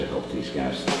these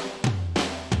guys.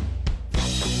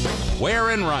 Ware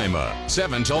and Rima,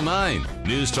 7 till 9.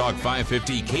 News Talk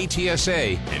 550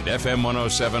 KTSA and FM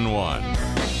 1071.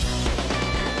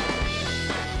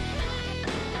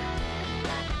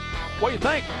 What do you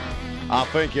think? I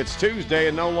think it's Tuesday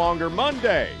and no longer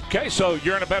Monday. Okay, so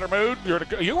you're in a better mood.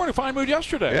 You were in a fine mood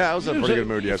yesterday. Yeah, I was in a pretty good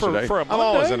mood yesterday. For a Monday? I'm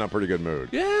always in a pretty good mood.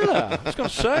 Yeah, I was going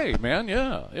to say, man,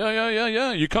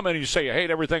 yeah. You come in and you say you hate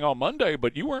everything on Monday,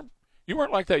 but you weren't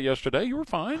like that yesterday. You were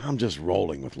fine. I'm just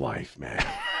rolling with life, man.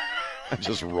 I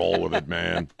just roll with it,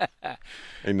 man.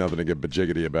 Ain't nothing to get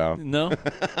bajiggity about. No,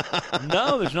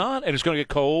 there's not. And it's going to get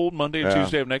cold Monday and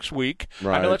Tuesday of next week.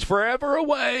 Right. I know that's forever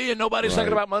away, and nobody's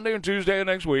thinking about Monday and Tuesday of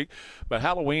next week. But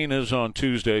Halloween is on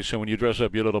Tuesday, so when you dress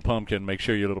up your little pumpkin, make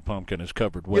sure your little pumpkin is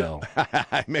covered well.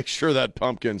 Make sure that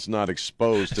pumpkin's not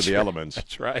exposed to the elements.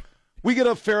 That's right. We get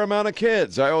a fair amount of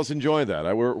kids. I always enjoy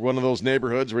that. We're one of those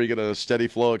neighborhoods where you get a steady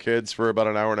flow of kids for about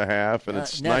an hour and a half, and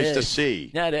it's nice to see.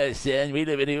 Not us, son. We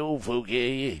live in the old folk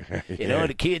area. You know,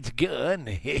 the kids are gone.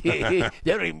 They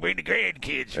don't even bring the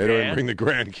grandkids They don't even bring the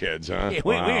grandkids, huh? Yeah,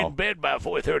 we're in bed by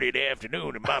 4:30 in the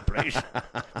afternoon in my place.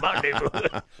 Monday.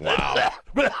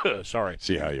 Wow. Sorry.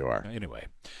 See how you are. Anyway.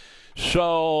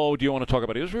 So, do you want to talk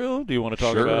about Israel? Do you want to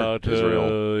talk about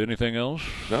Israel. Anything else?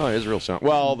 No, Israel sound.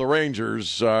 Well, the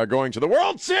Rangers going to the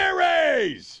World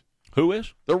Series. Who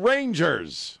is? The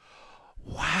Rangers.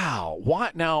 Wow.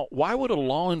 Why would a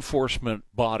law enforcement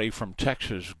body from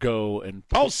Texas go and...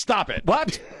 Oh, stop it.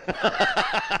 What?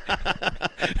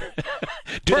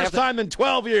 First time in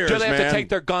 12 years, do they have man. to take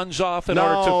their guns off in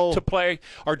order to play?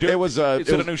 Or is it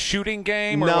a new shooting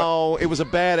game? No, it was a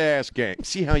badass game.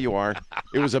 See how you are?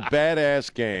 It was a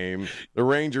badass game. The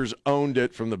Rangers owned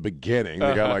it from the beginning.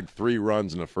 They got like 3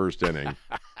 runs in the first inning.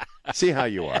 See how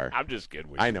you are? I'm just kidding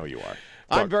with you. I know you are.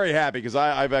 I'm very happy because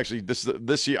I've actually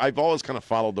this year I've always kind of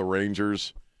followed the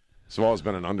Rangers. So I've always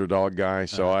been an underdog guy.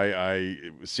 So I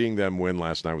seeing them win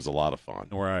last night was a lot of fun.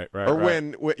 Right. Or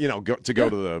win, go to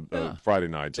the Friday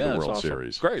night to the World awesome.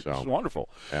 Series. Great, so, it's wonderful.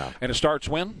 Yeah. And it starts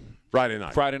when? Friday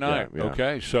night. Friday night. Yeah.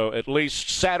 Okay, so at least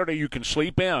Saturday you can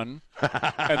sleep in,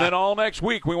 and then all next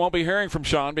week we won't be hearing from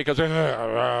Sean because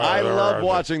I love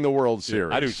watching the World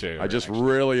Series. I do too. I just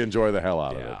really enjoy the hell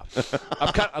out of it.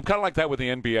 I'm kind of like that with the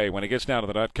NBA. When it gets down to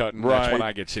the nut cutting, that's when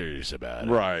I get serious about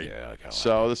it. Right. Yeah.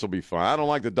 So this will be fun. I don't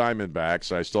like the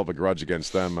Diamondbacks. I still have a grudge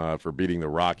against them for beating the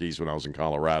Rockies when I was in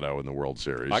Colorado in the World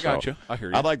Series. I got you. I hear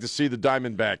you. I'd like to see the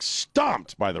Diamondbacks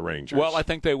stomped by the Rangers. Well, I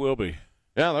think they will be.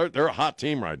 Yeah, they're a hot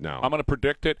team right now. I'm going to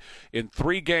predict it. In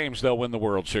 3 games, they'll win the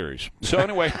World Series. So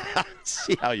anyway.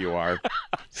 See how you are.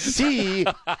 See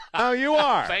how you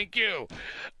are. Thank you.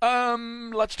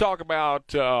 Let's talk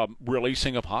about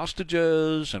releasing of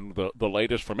hostages and the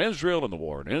latest from Israel and the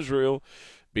war in Israel,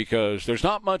 because there's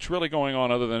not much really going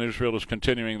on other than Israel is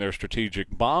continuing their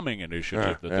strategic bombing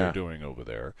initiative that they're doing over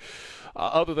there.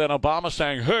 Other than Obama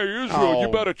saying, hey, Israel, you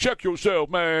better check yourself,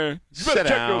 man. You better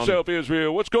check yourself,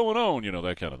 Israel. What's going on?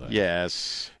 That kind of thing.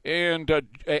 Yes. And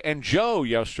Joe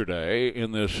yesterday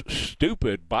in this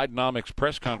stupid Bidenomics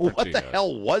press conference. What the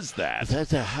hell was that?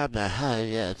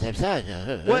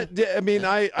 What? I mean,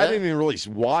 I didn't even really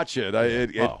watch it.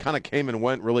 It kind of came and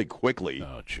went really quickly.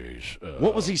 Oh, jeez.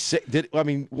 What was he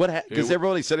saying? What? Because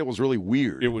everybody said it was really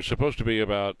weird. It was supposed to be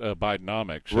about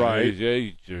Bidenomics. Right.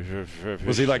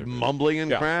 Was he like mumbling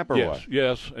and crap or what?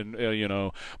 Yes.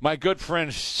 And, my good friend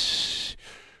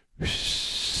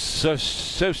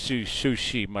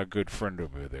Sushi, my good friend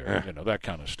over there, that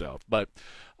kind of stuff. But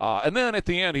and then at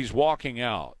the end, he's walking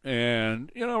out,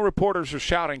 and reporters are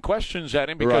shouting questions at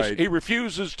him because he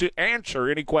refuses to answer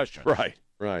any questions. Right.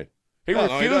 He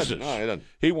refuses. No, he doesn't.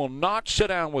 He will not sit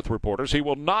down with reporters. He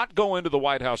will not go into the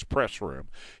White House press room.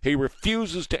 He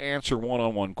refuses to answer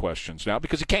one-on-one questions now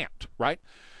because he can't. Right.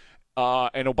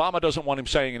 And Obama doesn't want him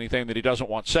saying anything that he doesn't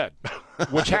want said,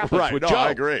 which happens with Joe.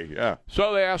 I agree, yeah.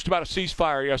 So they asked about a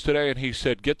ceasefire yesterday, and he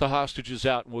said, get the hostages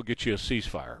out and we'll get you a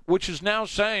ceasefire, which is now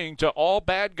saying to all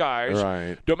bad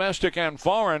guys, domestic and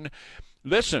foreign,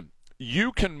 listen,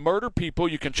 you can murder people,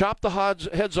 you can chop the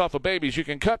heads off of babies, you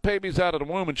can cut babies out of the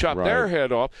womb and chop their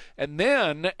head off, and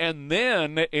then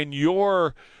in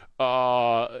your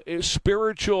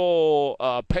spiritual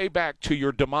payback to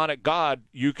your demonic god,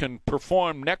 you can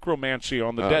perform necromancy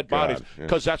on the dead bodies,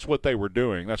 because that's what they were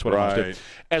doing. That's what I was doing.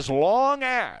 As long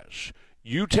as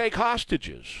you take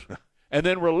hostages and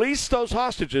then release those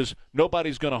hostages,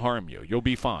 nobody's going to harm you. You'll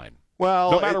be fine.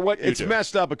 Well, no matter what you it's do.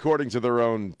 Messed up according to their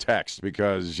own text,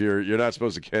 because you're not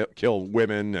supposed to kill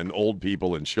women and old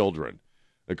people and children,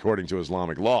 according to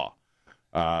Islamic law.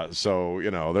 So,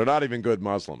 they're not even good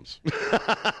Muslims.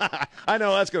 I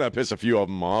know that's going to piss a few of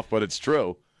them off, but it's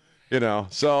true.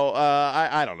 So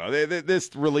I don't know. This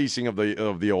releasing of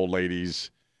the old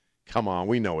ladies. Come on,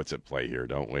 we know what's at play here,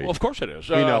 don't we? Well, of course it is.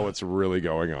 We know what's really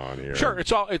going on here. Sure,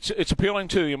 it's appealing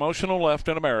to the emotional left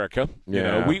in America.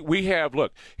 Yeah. We have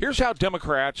look. Here's how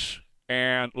Democrats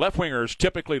and left-wingers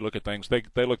typically look at things.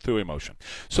 They look through emotion.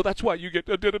 So that's why you get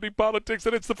identity politics,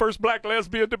 and it's the first black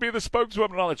lesbian to be the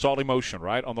spokeswoman. And all it's all emotion,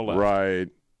 right, on the left. Right.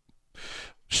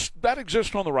 That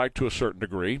exists on the right to a certain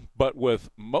degree, but with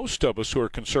most of us who are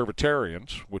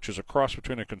conservatarians, which is a cross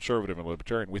between a conservative and a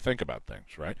libertarian, we think about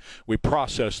things, right? We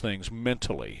process things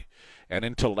mentally and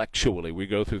intellectually. We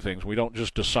go through things. We don't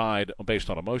just decide based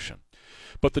on emotion.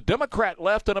 But the Democrat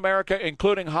left in America,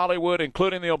 including Hollywood,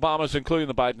 including the Obamas, including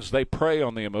the Bidens, they prey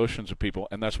on the emotions of people,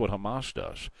 and that's what Hamas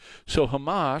does. So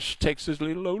Hamas takes these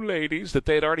little old ladies that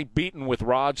they had already beaten with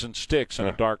rods and sticks in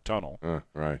a dark tunnel.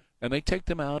 Right. And they take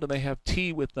them out and they have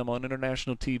tea with them on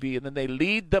international TV, and then they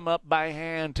lead them up by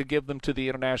hand to give them to the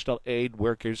international aid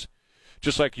workers,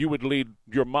 just like you would lead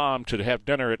your mom to have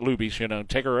dinner at Luby's,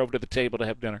 take her over to the table to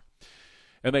have dinner.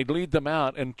 And they lead them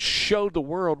out and show the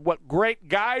world what great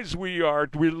guys we are,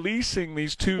 releasing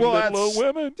these two little old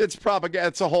women. It's propaganda.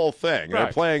 It's a whole thing. Right.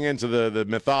 They're playing into the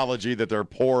mythology that they're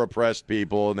poor, oppressed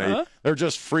people, and they're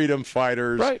just freedom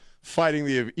fighters. Right. Fighting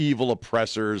the evil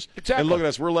oppressors. Exactly. And look at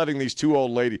us. We're letting these two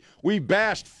old ladies. We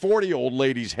bashed 40 old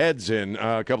ladies' heads in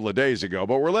a couple of days ago,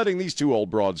 but we're letting these two old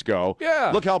broads go.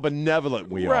 Yeah. Look how benevolent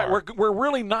we right. are. We're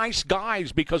really nice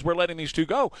guys because we're letting these two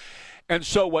go. And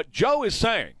so what Joe is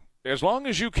saying, as long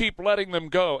as you keep letting them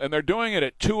go, and they're doing it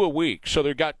at 2 a week, so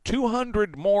they've got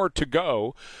 200 more to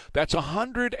go, that's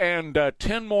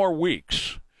 110 more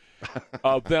weeks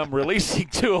of them releasing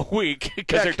 2 a week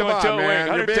because they're doing 2 a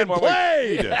week. You're being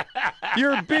played.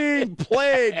 You're being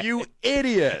played, you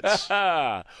idiots.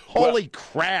 Holy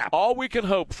crap. All we can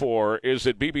hope for is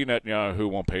that Bibi Netanyahu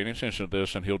won't pay any attention to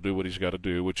this, and he'll do what he's got to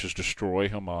do, which is destroy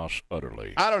Hamas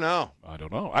utterly. I don't know. I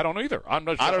don't know. I don't either. I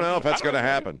don't know if that's going to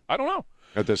happen. I don't know.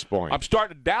 At this point, I'm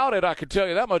starting to doubt it. I can tell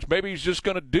you that much. Maybe he's just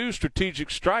going to do strategic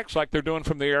strikes like they're doing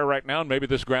from the air right now, and maybe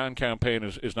this ground campaign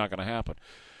is not going to happen.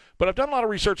 But I've done a lot of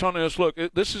research on this. Look,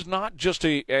 this is not just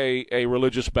a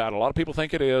religious battle. A lot of people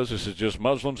think it is. This is just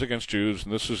Muslims against Jews,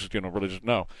 and this is religious.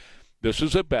 No, this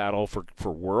is a battle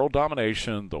for world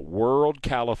domination, the world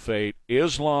caliphate.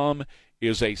 Islam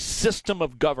is a system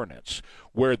of governance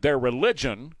where their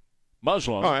religion,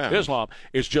 Islam,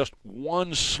 is just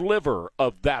one sliver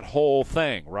of that whole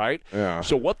thing, right? Yeah.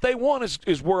 So what they want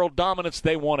is world dominance.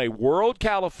 They want a world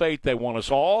caliphate. They want us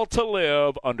all to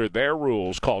live under their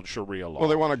rules called Sharia law. Well,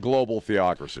 they want a global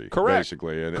theocracy, correct?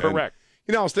 Basically, Correct.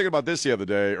 And, I was thinking about this the other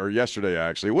day, or yesterday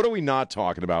actually. What are we not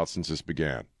talking about since this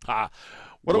began?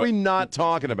 What are we not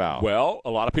talking about? Well,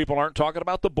 a lot of people aren't talking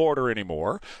about the border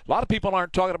anymore. A lot of people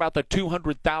aren't talking about the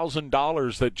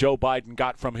 $200,000 that Joe Biden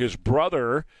got from his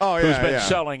brother, who's been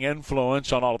selling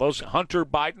influence on all of those. Hunter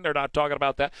Biden, they're not talking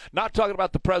about that. Not talking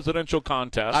about the presidential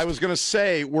contest. I was going to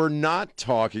say, we're not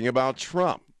talking about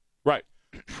Trump. Right.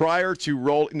 Prior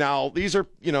to now, these are,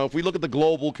 if we look at the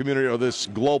global community or this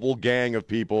global gang of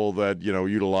people that,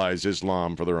 utilize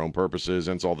Islam for their own purposes,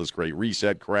 and it's all this great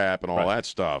reset crap and all that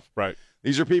stuff. Right.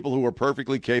 These are people who are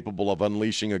perfectly capable of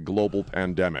unleashing a global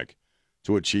pandemic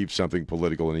to achieve something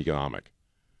political and economic.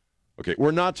 Okay,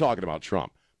 we're not talking about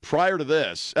Trump. Prior to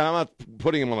this, and I'm not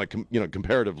putting him on a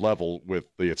comparative level with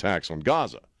the attacks on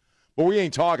Gaza, but we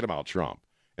ain't talking about Trump.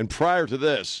 And prior to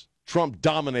this, Trump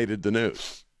dominated the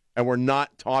news. And we're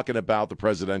not talking about the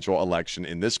presidential election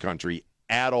in this country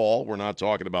at all. We're not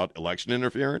talking about election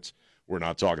interference. We're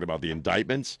not talking about the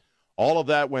indictments. All of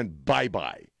that went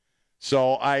bye-bye.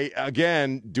 So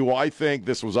do I think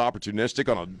this was opportunistic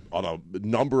on a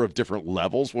number of different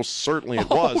levels? Well, certainly it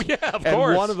was. Oh, yeah, of and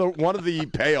course. one of the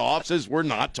payoffs is we're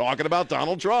not talking about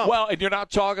Donald Trump. Well, and you're not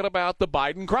talking about the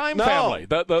Biden crime No, family.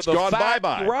 it's gone fact,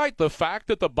 bye-bye. Right. The fact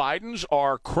that the Bidens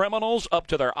are criminals up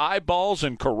to their eyeballs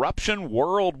in corruption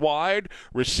worldwide,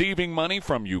 receiving money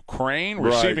from Ukraine,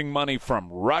 receiving money from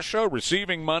Russia,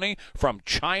 receiving money from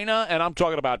China, and I'm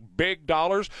talking about big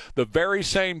dollars. The very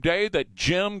same day that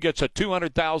Jim gets a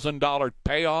 $200,000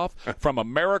 payoff from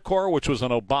AmeriCorps, which was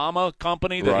an Obama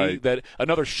company that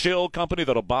another shill company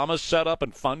that Obama set up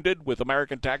and funded with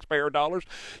American taxpayer dollars.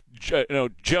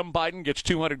 Jim Biden gets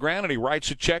 $200,000 and he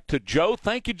writes a check to Joe.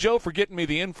 Thank you, Joe, for getting me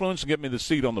the influence and getting me the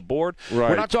seat on the board. Right.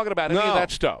 We're not talking about any of that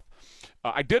stuff.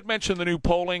 I did mention the new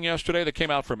polling yesterday that came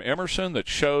out from Emerson that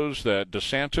shows that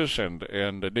DeSantis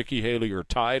and Nikki Haley are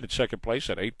tied at second place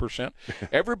at 8%.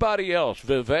 Everybody else,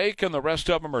 Vivek and the rest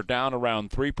of them, are down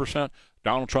around 3%.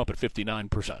 Donald Trump at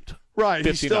 59%. Right, 59.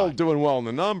 he's still doing well in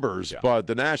the numbers, Yeah. but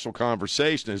the national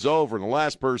conversation is over, and the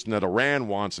last person that Iran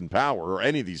wants in power, or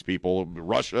any of these people,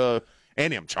 Russia,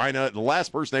 any of them, China, the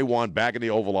last person they want back in the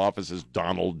Oval Office is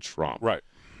Donald Trump. Right.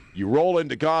 You roll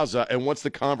into Gaza, and what's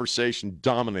the conversation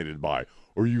dominated by?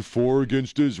 Are you for or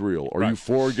against Israel? Are you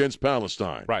for or against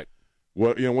Palestine? Right.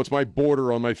 What, what's my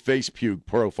border on my face puke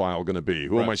profile going to be?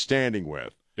 Who am I standing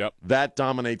with? Yep. That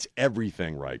dominates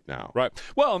everything right now. Right.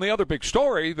 Well, and the other big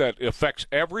story that affects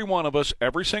every one of us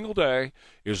every single day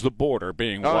is the border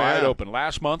being wide open.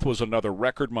 Last month was another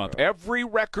record month. Every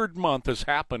record month has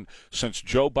happened since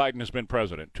Joe Biden has been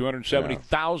president.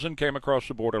 270,000 came across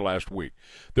the border last week.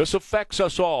 This affects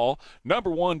us all,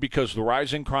 number one, because the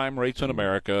rising crime rates in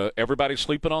America, everybody's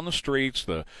sleeping on the streets.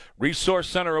 The resource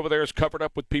center over there is covered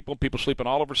up with people sleeping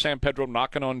all over San Pedro,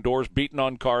 knocking on doors, beating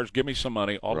on cars, give me some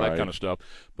money, all that kind of stuff.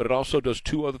 But it also does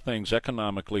two other things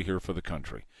economically here for the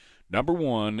country. Number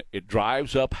one, it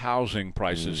drives up housing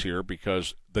prices here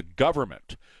because the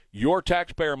government, your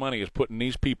taxpayer money, is putting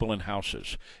these people in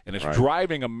houses. And it's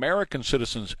driving American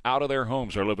citizens out of their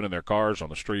homes. They're living in their cars on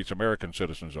the streets. American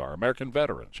citizens are, American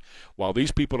veterans, while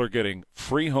these people are getting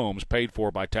free homes paid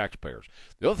for by taxpayers.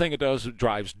 The other thing it does, it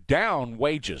drives down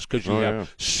wages because you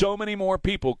have so many more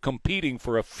people competing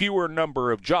for a fewer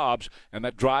number of jobs, and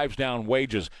that drives down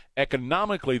wages.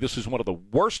 Economically, this is one of the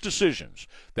worst decisions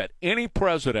that any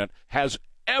president has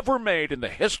ever made in the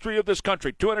history of this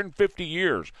country, 250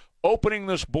 years, opening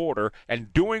this border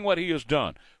and doing what he has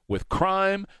done with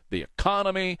crime, the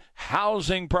economy,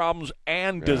 housing problems,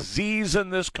 and disease in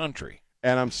this country.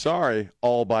 And I'm sorry,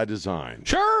 all by design.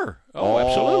 Sure. Oh, all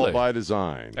absolutely. by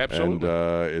design. Absolutely.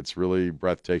 And it's really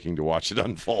breathtaking to watch it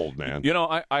unfold, man. You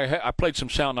know, I played some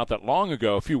sound not that long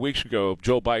ago, a few weeks ago, of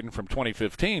Joe Biden from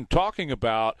 2015 talking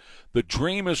about the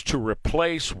dream is to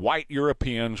replace white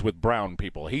Europeans with brown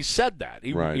people. He said that.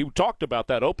 He talked about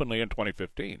that openly in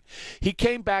 2015. He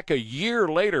came back a year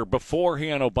later before he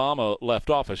and Obama left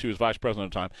office. He was vice president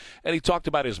at the time. And he talked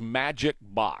about his magic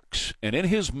box. And in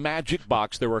his magic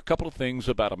box, there were a couple of things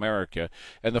about America.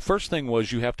 And the first thing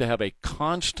was you have to have a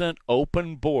constant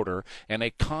open border and a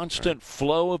constant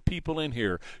flow of people in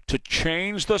here to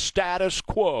change the status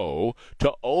quo,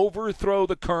 to overthrow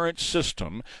the current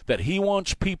system, that he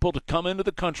wants people to come into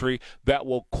the country that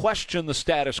will question the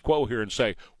status quo here and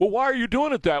say, well, why are you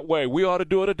doing it that way? We ought to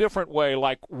do it a different way,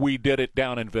 like we did it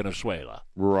down in Venezuela.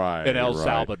 Right. In El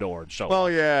Salvador and so on.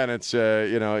 Well, yeah, and it's,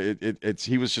 it's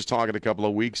he was just talking a couple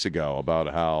of weeks ago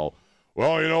about how,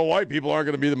 well, white people aren't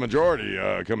going to be the majority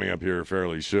coming up here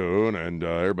fairly soon, and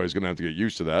everybody's going to have to get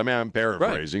used to that. I mean, I'm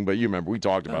paraphrasing, but you remember we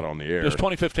talked about it on the air. It was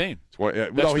 2015.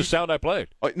 That's the sound I played.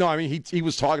 No, I mean, he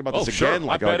was talking about this again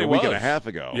like a week and a half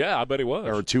ago. Yeah, I bet he was.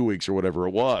 Or 2 weeks or whatever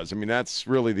it was. I mean, that's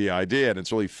really the idea, and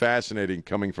it's really fascinating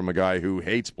coming from a guy who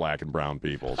hates black and brown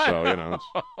people. So,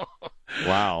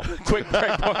 wow. Quick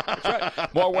break. That's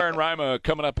right. More Ware and Rima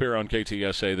coming up here on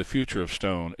KTSA. The future of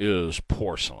stone is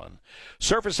porcelain.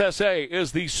 Surface SA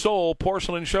is the sole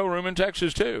porcelain showroom in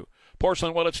Texas, too.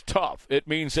 Porcelain, well, it's tough. It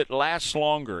means it lasts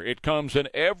longer. It comes in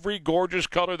every gorgeous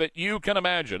color that you can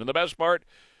imagine. And the best part,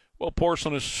 well,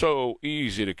 porcelain is so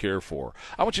easy to care for.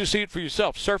 I want you to see it for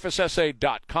yourself.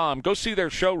 SurfaceSA.com. Go see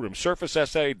their showroom,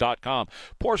 SurfaceSA.com.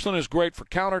 Porcelain is great for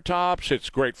countertops.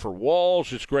 It's great for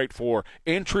walls. It's great for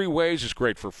entryways. It's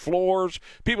great for floors.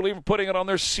 People even putting it on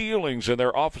their ceilings in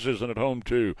their offices and at home,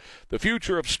 too. The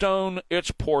future of stone, it's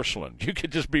porcelain. You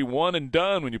could just be one and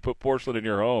done when you put porcelain in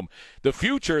your home. The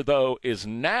future, though, is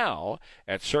now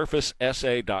at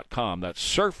SurfaceSA.com. That's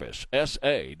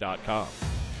SurfaceSA.com.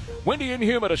 Windy and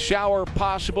humid, a shower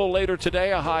possible later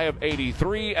today, a high of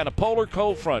 83, and a polar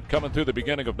cold front coming through the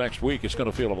beginning of next week. It's going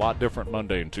to feel a lot different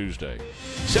Monday and Tuesday.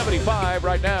 75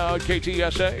 right now at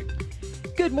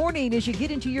KTSA. Good morning. As you get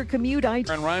into your commute, And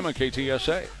Rima,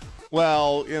 KTSA.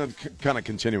 Well, kind of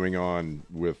continuing on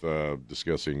with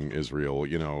discussing Israel,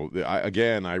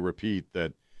 I repeat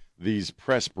that these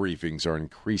press briefings are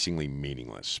increasingly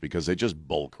meaningless because they just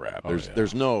bull crap.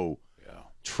 There's no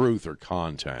truth or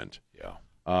content.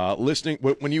 Listening,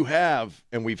 when you have,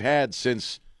 and we've had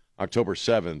since October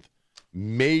 7th,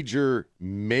 major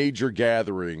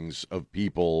gatherings of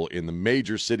people in the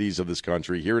major cities of this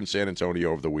country, here in San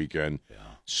Antonio over the weekend,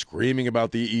 screaming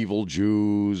about the evil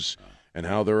Jews and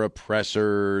how they're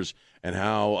oppressors and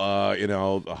how,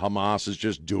 Hamas is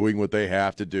just doing what they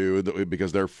have to do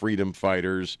because they're freedom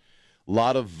fighters. A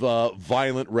lot of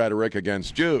violent rhetoric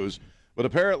against Jews. But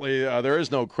apparently there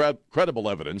is no credible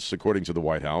evidence, according to the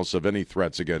White House, of any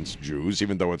threats against Jews,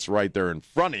 even though it's right there in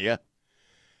front of you.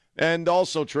 And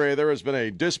also, Trey, there has been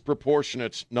a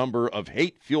disproportionate number of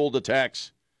hate-fueled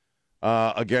attacks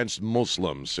against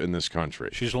Muslims in this country.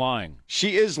 She's lying.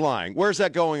 She is lying. Where's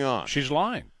that going on? She's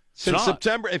lying. Since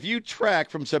September, if you track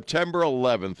from September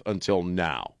 11th until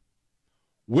now,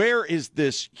 where is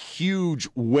this huge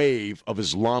wave of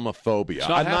Islamophobia?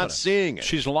 I'm not seeing it.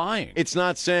 She's lying. It's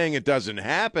not saying it doesn't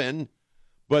happen,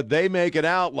 but they make it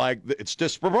out like it's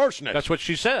disproportionate. That's what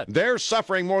she said. They're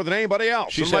suffering more than anybody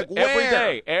else. She said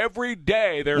every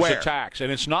day there's attacks, and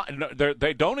it's not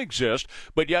they don't exist.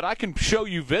 But yet I can show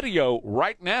you video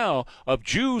right now of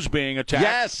Jews being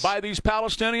attacked by these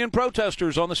Palestinian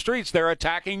protesters on the streets. They're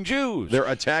attacking Jews. They're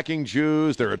attacking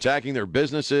Jews. They're attacking their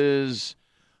businesses.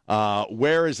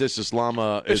 Where is this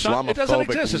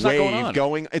Islamophobic wave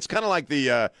going? It's kind of like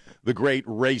the great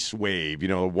race wave,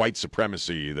 white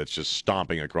supremacy that's just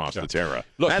stomping across the terra.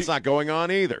 Look, that's not going on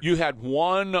either. You had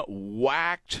one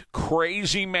whacked,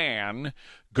 crazy man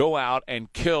go out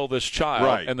and kill this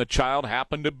child, and the child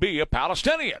happened to be a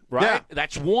Palestinian, right? Yeah.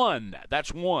 That's one.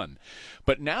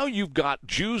 But now you've got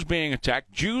Jews being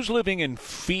attacked, Jews living in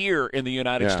fear in the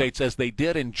United States as they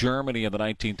did in Germany in the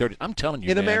 1930s. I'm telling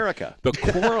you, America. The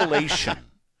correlation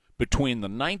between the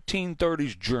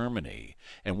 1930s Germany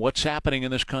and what's happening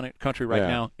in this country right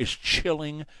now is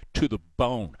chilling to the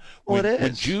bone. Well, it is.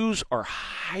 When Jews are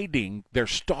hiding their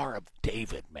Star of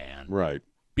David, man. Right.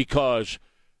 Because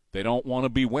they don't want to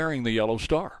be wearing the yellow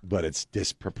star. But it's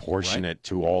disproportionate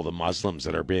to all the Muslims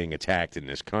that are being attacked in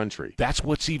this country. That's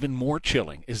what's even more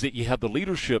chilling, is that you have the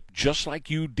leadership, just like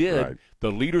you did, the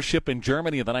leadership in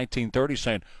Germany in the 1930s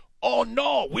saying, oh,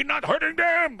 no, we're not hurting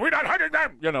them,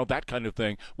 that kind of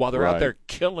thing, while they're out there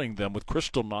killing them with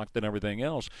crystal knocked and everything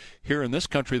else. Here in this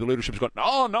country, the leadership's going,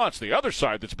 no, it's the other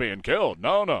side that's being killed.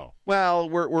 No. Well,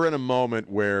 we're in a moment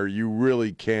where you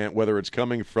really can't, whether it's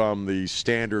coming from the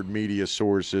standard media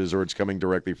sources or it's coming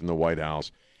directly from the White House,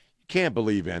 you can't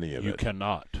believe any of it. You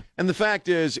cannot. And the fact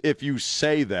is, if you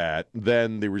say that,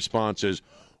 then the response is,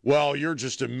 well, you're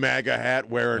just a MAGA hat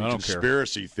wearing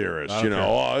conspiracy theorist. This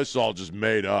is all just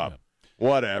made up. Yeah.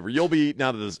 Whatever. You'll be eaten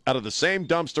out of the same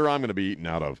dumpster I'm going to be eaten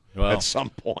out of at some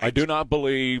point. I do not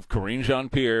believe Karine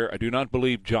Jean-Pierre. I do not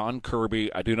believe John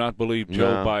Kirby. I do not believe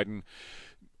Joe Biden.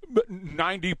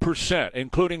 90%,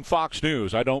 including Fox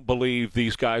News. I don't believe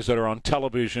these guys that are on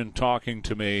television talking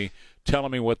to me,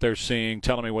 telling me what they're seeing,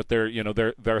 telling me what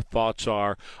their thoughts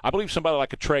are. I believe somebody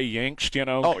like a Trey Yingst,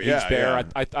 he's there. Yeah.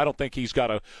 I don't think he's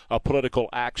got a political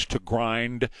axe to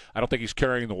grind. I don't think he's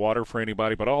carrying the water for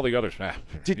anybody, but all the others,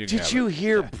 Did you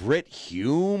hear Britt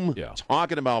Hume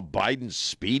talking about Biden's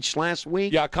speech last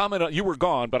week? Yeah, you were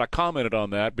gone, but I commented on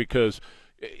that because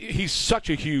he's such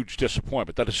a huge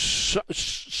disappointment. That is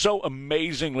so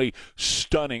amazingly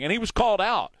stunning. And he was called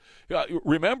out.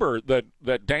 Remember that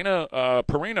Dana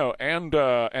Perino and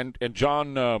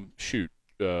John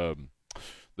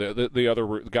the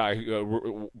other guy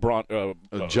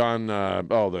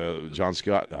John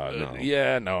Scott no.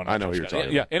 I know who you're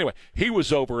talking about. Anyway, he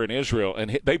was over in Israel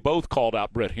and they both called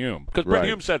out Britt Hume because Britt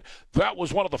Hume said that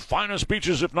was one of the finest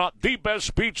speeches, if not the best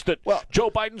speech that Joe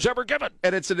Biden's ever given.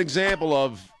 And it's an example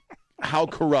of how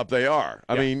corrupt they are.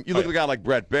 I mean, you look at a guy like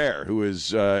Brett Baer, who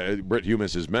is Britt Hume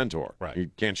is his mentor. Right. He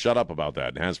can't shut up about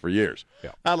that and has for years.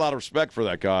 Yeah. I had a lot of respect for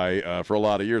that guy for a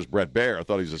lot of years. Brett Baer, I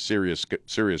thought he was a serious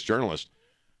journalist.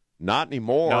 Not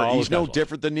anymore. No, he's no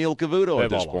different than Neil Cavuto at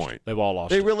this point. They've all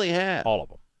lost. They really have. All of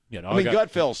them.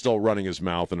 Gutfeld's still running his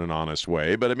mouth in an honest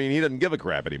way, but, he doesn't give a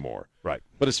crap anymore. Right.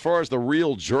 But as far as the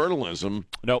real journalism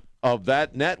of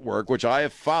that network, which I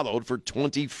have followed for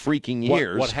 20 freaking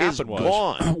years, what happened was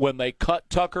gone. When they cut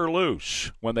Tucker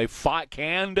loose, when they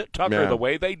canned Tucker the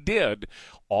way they did,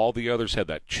 all the others had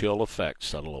that chill effect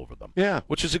settle over them. Yeah.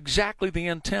 Which is exactly the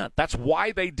intent. That's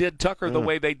why they did Tucker the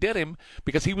way they did him,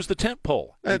 because he was the tent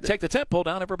pole. You take the tent pole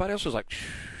down, everybody else was like, shh.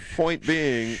 Point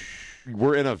being,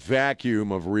 we're in a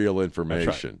vacuum of real information.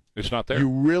 That's right. It's not there. You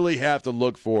really have to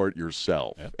look for it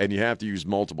yourself, and you have to use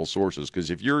multiple sources, because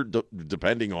if you're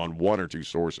depending on one or two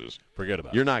sources, forget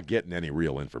about it. You're not getting any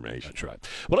real information. That's right.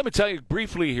 Well, let me tell you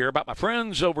briefly here about my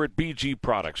friends over at BG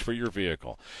Products for your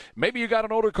vehicle. Maybe you got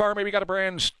an older car, maybe you got a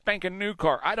brand spanking new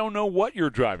car. I don't know what you're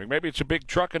driving. Maybe it's a big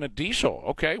truck and a diesel.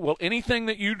 Okay, well, anything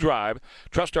that you drive,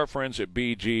 trust our friends at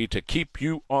BG to keep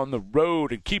you on the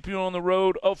road and keep you on the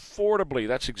road affordably.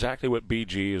 That's exactly what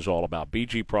BG is all about.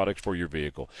 BG Products for your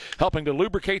vehicle. helping to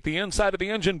lubricate the inside of the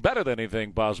engine better than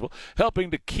anything possible,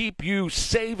 helping to keep you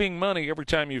saving money every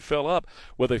time you fill up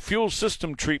with a fuel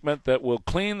system treatment that will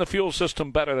clean the fuel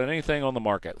system better than anything on the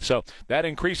market. So that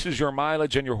increases your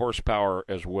mileage and your horsepower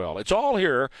as well. It's all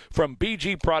here from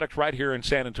BG Product right here in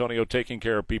San Antonio, taking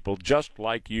care of people just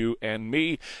like you and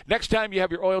me. Next time you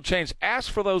have your oil change,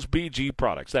 ask for those BG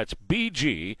products. That's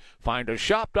BG,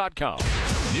 findashop.com.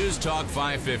 News Talk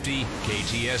 550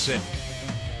 KTSA.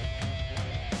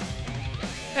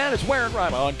 And it's Ware and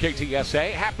Rima on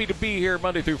KTSA. Happy to be here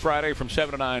Monday through Friday from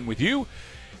 7 to 9 with you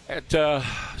at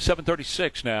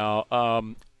 7:36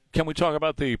 now. Can we talk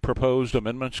about the proposed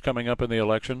amendments coming up in the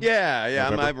election? Yeah. I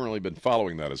haven't really been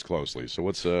following that as closely. So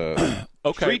what's okay.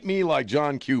 Treat me like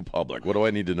John Q. Public. What do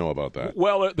I need to know about that?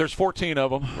 Well, there's 14 of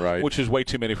them, right, which is way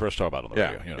too many for us to talk about on the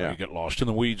radio. You get lost in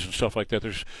the weeds and stuff like that.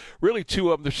 There's really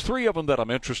two of them. There's three of them that I'm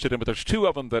interested in, but there's two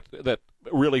of them that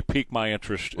really pique my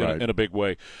interest in a big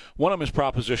way. One of them is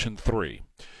Proposition 3.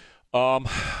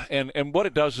 And what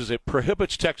it does is it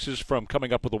prohibits Texas from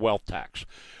coming up with a wealth tax.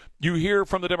 You hear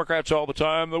from the Democrats all the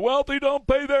time, the wealthy don't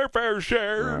pay their fair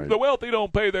share. Right. The wealthy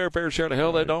don't pay their fair share. The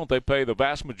hell they don't. They pay the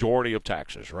vast majority of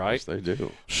taxes, right? Yes, they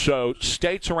do. So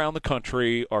states around the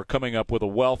country are coming up with a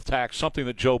wealth tax, something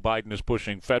that Joe Biden is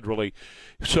pushing federally.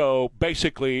 So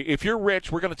basically, if you're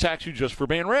rich, we're going to tax you just for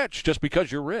being rich, just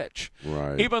because you're rich.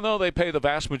 Right. Even though they pay the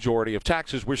vast majority of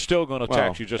taxes, we're still going to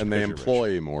tax you just because you're rich. And they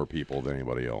employ more people than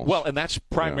anybody else. Well, and that's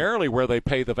primarily where they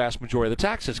pay the vast majority of the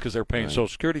taxes, because they're paying Social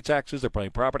Security taxes, they're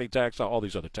paying property tax, all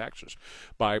these other taxes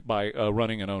by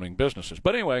running and owning businesses.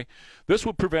 But anyway, this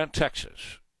would prevent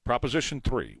Texas. Proposition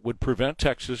 3 would prevent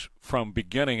Texas from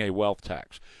beginning a wealth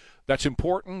tax. That's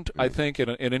important, I think, in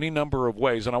any number of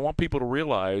ways. And I want people to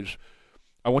realize,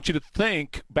 I want you to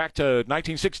think back to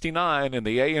 1969 and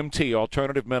the AMT,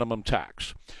 Alternative Minimum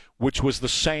Tax, which was the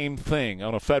same thing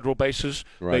on a federal basis.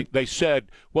 Right. They said,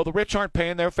 well, the rich aren't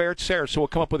paying their fair share, so we'll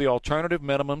come up with the Alternative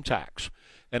Minimum Tax.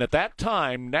 And at that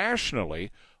time,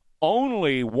 nationally,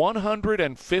 only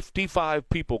 155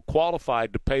 people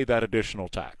qualified to pay that additional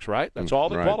tax, right? That's all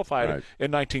that qualified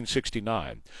in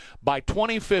 1969. By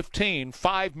 2015,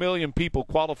 5 million people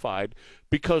qualified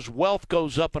because wealth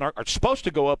goes up it's supposed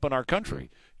to go up in our country.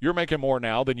 You're making more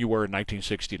now than you were in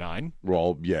 1969.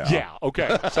 Well, yeah. Yeah,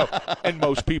 okay. So, and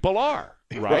most people are,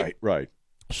 right? Right.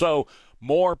 So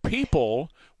more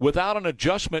people, without an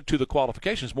adjustment to the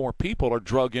qualifications, more people are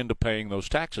drug into paying those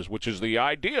taxes, which is the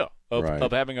idea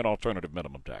of having an alternative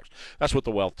minimum tax. That's what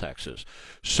the wealth tax is.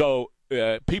 So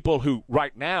people who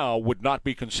right now would not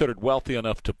be considered wealthy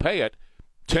enough to pay it,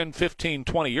 10, 15,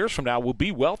 20 years from now will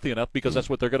be wealthy enough because that's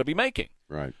what they're going to be making.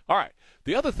 Right. All right.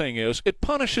 The other thing is it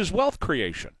punishes wealth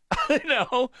creation.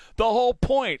 The whole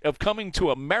point of coming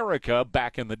to America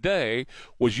back in the day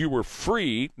was you were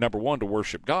free, number one, to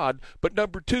worship God, but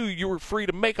number two, you were free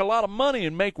to make a lot of money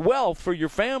and make wealth for your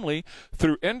family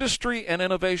through industry and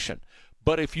innovation.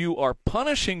 But if you are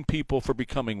punishing people for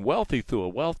becoming wealthy through a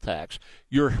wealth tax,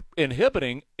 you're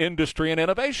inhibiting industry and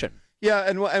innovation. Yeah,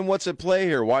 and what's at play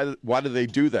here? Why do they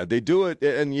do that? They do it,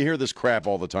 and you hear this crap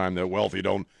all the time that wealthy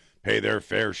don't pay their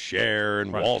fair share,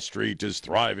 and Wall Street is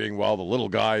thriving while the little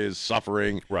guy is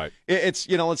suffering. Right. It's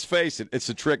let's face it, it's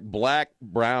to trick black,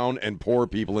 brown, and poor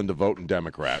people into voting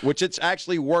Democrat, which it's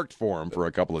actually worked for them for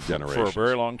a couple of generations. For a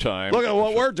very long time. Look at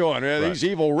what we're doing. These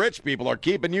evil rich people are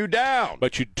keeping you down.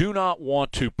 But you do not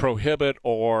want to prohibit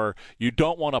or you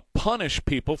don't want to punish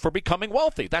people for becoming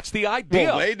wealthy. That's the idea.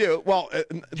 Well, they do. Well,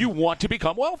 you want to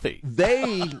become wealthy.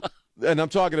 And I'm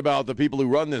talking about the people who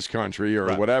run this country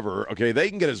or whatever, okay, they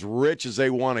can get as rich as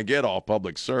they want to get off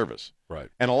public service. Right.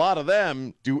 And a lot of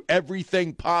them do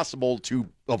everything possible to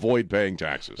avoid paying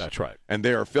taxes. That's right. And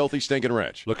they are filthy, stinking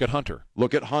rich. Look at Hunter,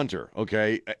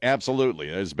 okay? Absolutely.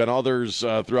 There's been others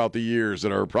throughout the years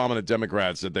that are prominent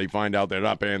Democrats that they find out they're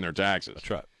not paying their taxes.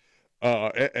 That's right.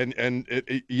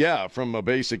 From a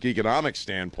basic economic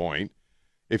standpoint,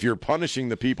 if you're punishing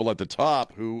the people at the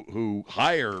top who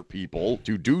hire people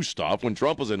to do stuff, when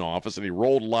Trump was in office and he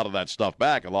rolled a lot of that stuff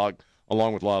back along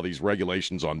with a lot of these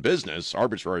regulations on business,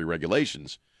 arbitrary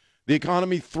regulations, the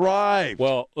economy thrived.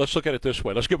 Well, let's look at it this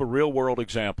way. Let's give a real-world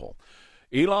example.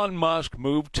 Elon Musk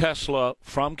moved Tesla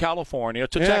from California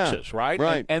to Texas, right?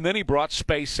 Right. And then he brought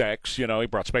SpaceX. He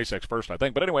brought SpaceX first, I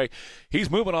think. But anyway,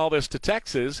 he's moving all this to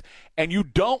Texas, and you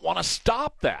don't want to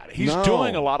stop that. He's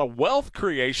doing a lot of wealth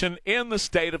creation in the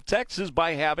state of Texas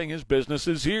by having his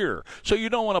businesses here. So you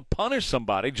don't want to punish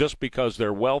somebody just because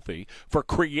they're wealthy for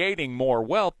creating more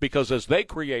wealth, because as they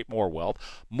create more wealth,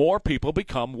 more people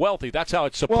become wealthy. That's how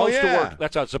it's supposed to work.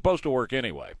 That's how it's supposed to work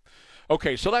anyway.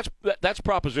 Okay, so that's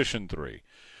Proposition 3.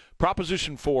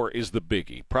 Proposition 4 is the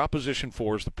biggie. Proposition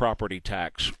 4 is the property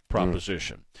tax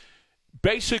proposition.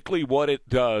 Basically what it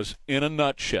does in a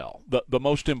nutshell, the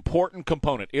most important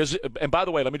component is, and by the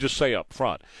way, let me just say up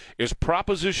front, is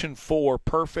Proposition 4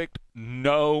 perfect?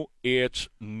 No, it's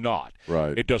not.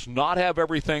 Right. It does not have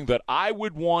everything that I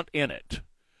would want in it.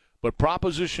 But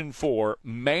Proposition 4,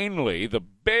 mainly the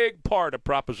big part of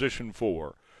Proposition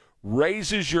 4,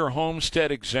 raises your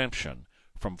homestead exemption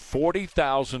from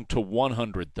 $40,000 to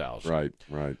 $100,000.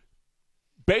 Right.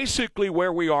 Basically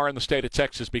where we are in the state of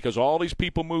Texas, because all these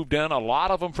people moved in, a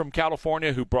lot of them from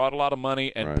California who brought a lot of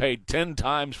money and paid 10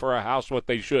 times for a house what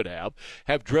they should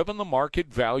have driven the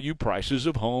market value prices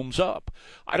of homes up.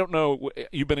 I don't know,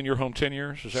 you've been in your home 10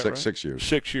 years, is that right? 6 years.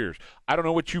 6 years. I don't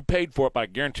know what you paid for it, but I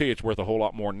guarantee it's worth a whole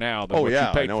lot more now than what you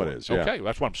paid for it. I know it is. Yeah. Okay,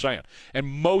 that's what I'm saying. And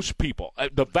most people,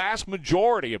 the vast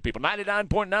majority of people,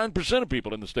 99.9% of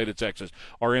people in the state of Texas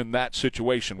are in that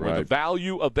situation where the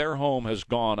value of their home has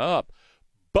gone up.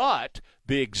 But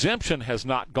the exemption has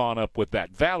not gone up with that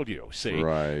value, see?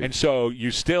 Right. And so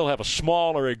you still have a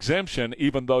smaller exemption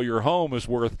even though your home is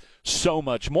worth so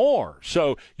much more.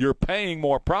 So you're paying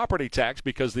more property tax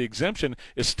because the exemption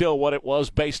is still what it was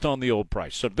based on the old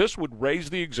price. So this would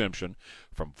raise the exemption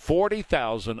from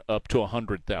 $40,000 up to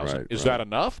 $100,000. Is that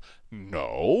enough?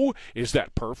 No. Is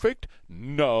that perfect?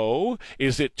 No.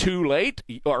 Is it too late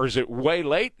or is it way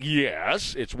late?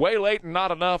 Yes. It's way late and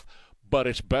not enough. But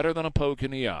it's better than a poke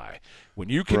in the eye. When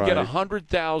you can get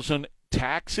 $100,000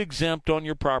 tax exempt on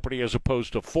your property as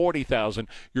opposed to $40,000,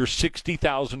 you're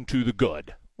 $60,000 to the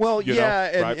good. Well,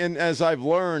 and as I've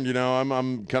learned,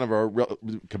 I'm kind of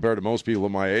compared to most people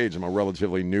of my age, I'm a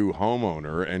relatively new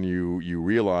homeowner, and you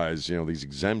realize, these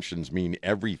exemptions mean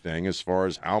everything as far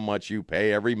as how much you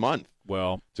pay every month.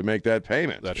 Well, to make that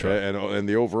payment. That's right. And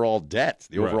the overall debt,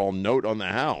 the overall note on the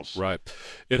house. Right.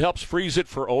 It helps freeze it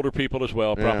for older people as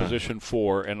well, Proposition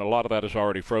 4, and a lot of that is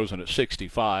already frozen at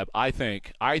 65. I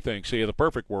think, see, in the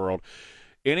perfect world,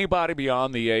 anybody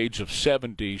beyond the age of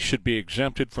 70 should be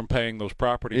exempted from paying those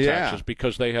property taxes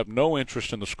because they have no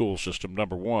interest in the school system,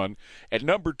 number one. And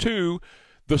number two,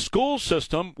 the school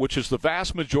system, which is the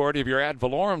vast majority of your ad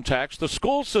valorem tax, the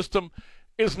school system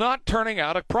is not turning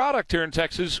out a product here in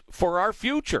Texas for our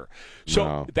future.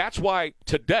 So that's why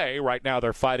today, right now,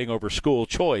 they're fighting over school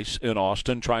choice in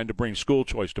Austin, trying to bring school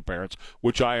choice to parents,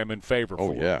 which I am in favor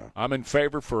for. I'm in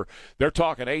favor for, they're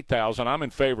talking $8,000. I'm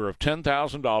in favor of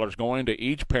 $10,000 going to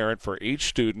each parent for each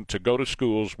student to go to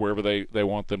schools wherever they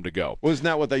want them to go. Well, isn't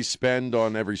that what they spend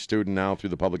on every student now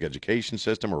through the public education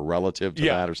system or relative to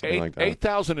that or something like that?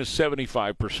 $8,000 is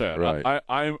 75%.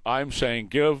 Right. I'm saying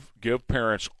give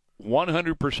parents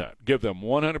 100%. Give them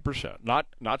 100%. Not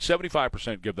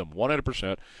 75%. Give them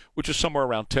 100%, which is somewhere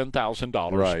around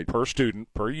 $10,000 per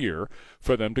student per year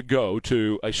for them to go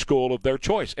to a school of their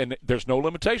choice. And there's no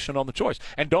limitation on the choice.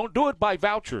 And don't do it by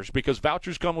vouchers because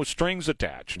vouchers come with strings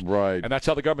attached. Right. And that's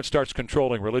how the government starts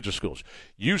controlling religious schools.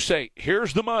 You say,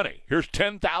 here's the money. Here's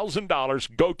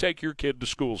 $10,000. Go take your kid to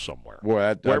school somewhere. Boy,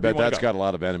 I bet that's got a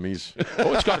lot of enemies.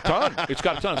 Oh, it's got a ton. It's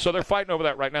got a ton. So they're fighting over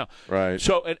that right now. Right.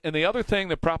 So, and the other thing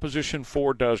that Proposition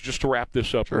 4 does, just to wrap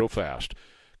this up real fast,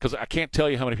 because I can't tell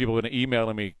you how many people have been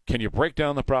emailing me, can you break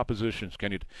down the propositions?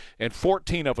 Can you? And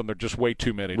 14 of them are just way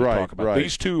too many to talk about.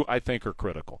 These two, I think, are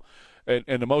critical.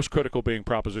 And the most critical being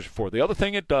Proposition 4. The other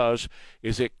thing it does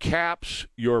is it caps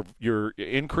your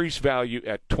increased value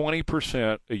at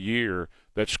 20% a year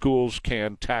that schools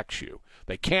can tax you.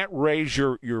 They can't raise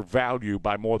your value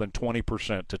by more than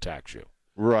 20% to tax you.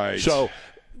 Right. So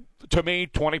to me,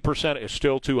 20% is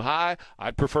still too high.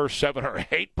 I'd prefer 7 or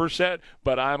 8%,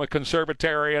 but I'm a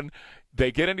conservatarian.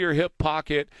 They get into your hip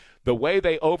pocket. The way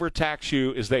they overtax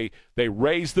you is they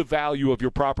raise the value of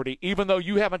your property even though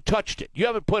you haven't touched it. You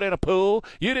haven't put in a pool.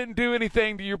 You didn't do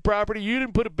anything to your property. You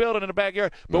didn't put a building in the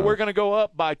backyard. But we're going to go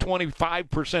up by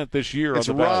 25% this year. It's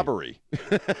on the robbery.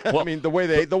 Well, I mean, the way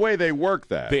they work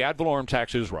that. The ad valorem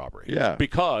tax is robbery. Yeah.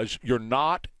 Because you're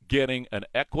not getting an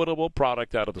equitable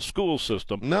product out of the school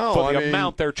system for the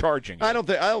amount they're charging you. I don't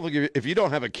think if you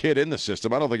don't have a kid in the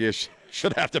system, I don't think you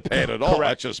should have to pay it at all.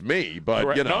 Correct. That's just me, but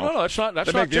Correct. No, that's not. That's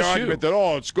they not make the just argument you.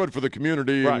 that it's good for the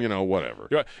community and whatever.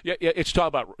 Yeah. It's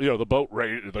talking about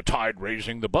the tide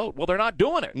raising the boat. Well, they're not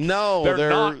doing it. No, they're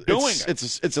not doing it. It's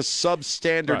a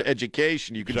substandard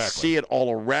education. You can see it all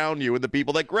around you in the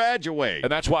people that graduate, and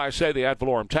that's why I say the ad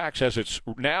valorem tax, as it's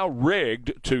now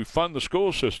rigged to fund the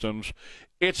school systems,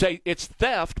 it's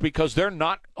theft because they're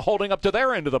not holding up to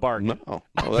their end of the bargain. No,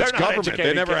 that's government.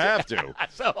 They never have to.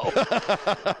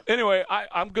 So anyway,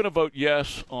 I'm going to vote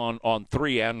yes on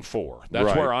 3 and 4. That's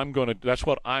right. where I'm going to. That's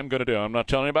what I'm going to do. I'm not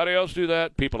telling anybody else to do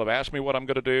that. People have asked me what I'm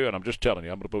going to do, and I'm just telling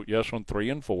you I'm going to vote yes on 3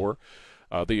 and 4.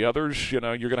 The others, you're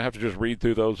going to have to just read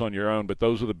through those on your own. But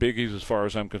those are the biggies as far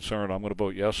as I'm concerned. I'm going to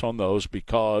vote yes on those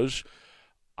because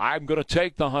I'm going to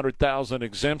take the 100,000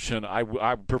 exemption.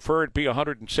 I prefer it be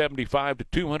 175 to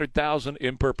 200,000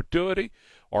 in perpetuity,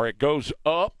 or it goes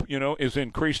up. Is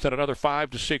increased in another 5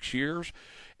 to 6 years.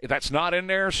 That's not in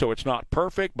there, so it's not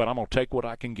perfect. But I'm going to take what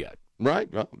I can get.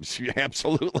 Right. Well,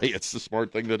 absolutely. It's the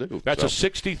smart thing to do. That's a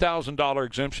 $60,000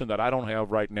 exemption that I don't have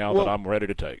right now that I'm ready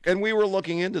to take. And we were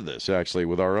looking into this, actually,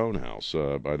 with our own house,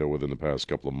 I know, within the past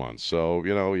couple of months. So,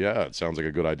 yeah, it sounds like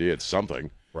a good idea. It's something,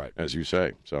 right, as you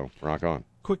say. So, rock on.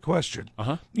 Quick question.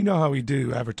 Uh-huh. You know how we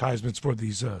do advertisements for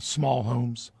these small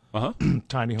homes? Uh-huh.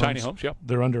 Tiny homes? Tiny homes, yep.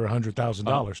 They're under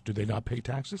 $100,000. Do they not pay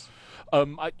taxes?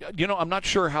 I'm not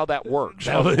sure how that works.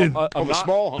 The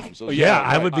small homes.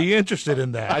 I would be interested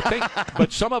in that. I think,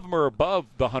 but some of them are above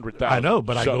the 100,000. I know,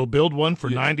 but I go build one for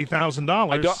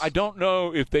 $90,000. I don't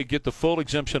know if they get the full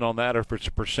exemption on that or if it's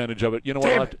a percentage of it. You know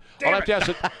what? I'll have to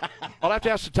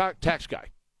ask the tax guy,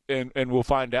 and we'll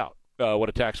find out what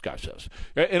a tax guy says.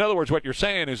 In other words, what you're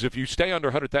saying is if you stay under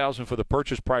 100,000 for the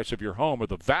purchase price of your home or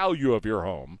the value of your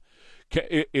home,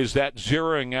 is that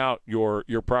zeroing out your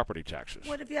property taxes?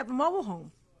 What if you have a mobile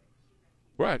home?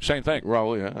 Right, same thing.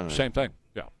 Well, yeah. Same thing,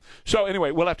 yeah. So anyway,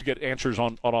 we'll have to get answers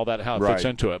on all that, how it fits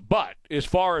into it. But as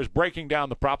far as breaking down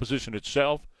the proposition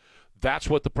itself, that's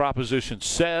what the proposition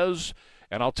says,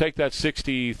 and I'll take that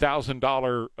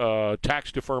 $60,000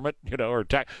 tax deferment, or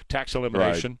tax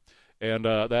elimination. Right. And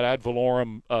that ad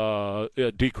valorem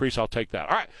decrease, I'll take that.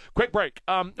 All right, quick break.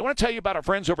 I want to tell you about our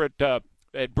friends over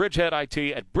at Bridgehead IT.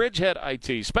 At Bridgehead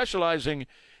IT, specializing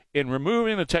in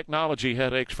removing the technology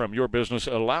headaches from your business,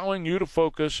 allowing you to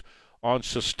focus on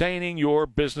sustaining your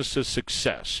business's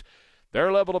success.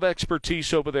 Their level of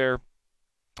expertise over there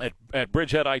at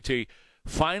Bridgehead IT,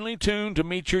 finely tuned to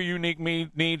meet your unique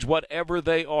needs, whatever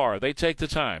they are. They take the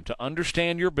time to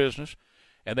understand your business,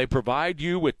 and they provide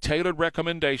you with tailored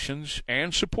recommendations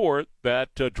and support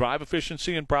that drive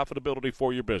efficiency and profitability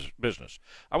for your business.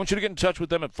 I want you to get in touch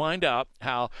with them and find out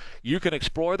how you can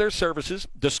explore their services,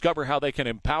 discover how they can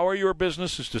empower your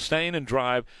business to sustain and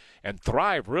drive and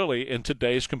thrive, really, in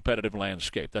today's competitive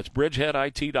landscape. That's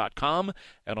bridgeheadit.com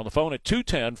and on the phone at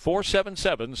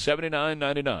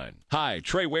 210-477-7999. Hi,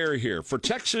 Trey Ware here for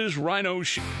Texas Rhino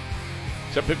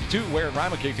 752, Ware and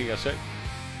Rima, KTSA.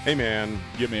 Hey, man.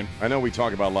 Yeah, man. I know we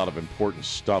talk about a lot of important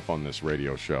stuff on this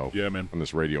radio show. Yeah, man. On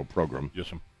this radio program. Yes,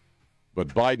 sir. But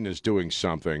Biden is doing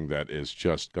something that is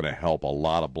just going to help a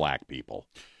lot of black people.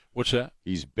 What's that?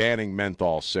 He's banning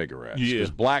menthol cigarettes. Yeah. Because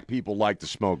black people like to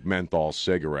smoke menthol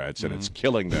cigarettes, and it's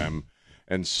killing them.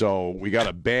 And so we got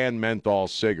to ban menthol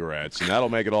cigarettes, and that'll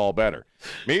make it all better.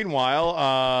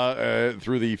 Meanwhile,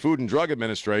 through the Food and Drug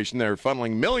Administration, they're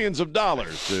funneling millions of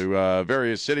dollars to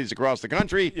various cities across the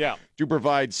country to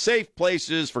provide safe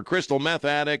places for crystal meth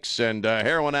addicts and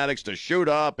heroin addicts to shoot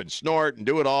up and snort and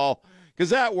do it all, because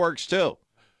that works too.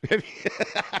 and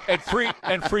free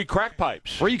crack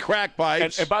pipes. Free crack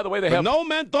pipes. And by the way, they have no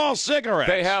menthol cigarettes.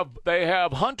 They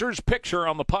have Hunter's picture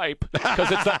on the pipe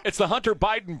because it's the Hunter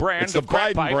Biden brand. It's the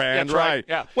Biden Biden brand, That's right?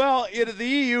 Yeah. Well, the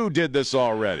EU did this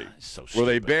already, where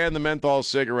they banned the menthol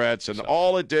cigarettes, and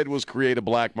all it did was create a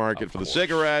black market for the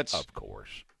cigarettes. Of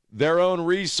course. Their own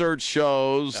research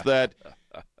shows that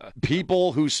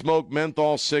people who smoke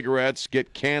menthol cigarettes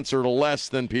get cancer less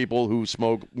than people who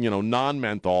smoke,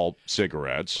 non-menthol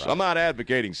cigarettes. Right. I'm not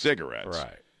advocating cigarettes.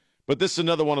 Right. But this is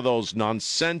another one of those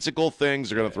nonsensical things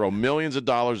they're going to throw millions of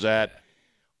dollars at.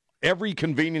 Every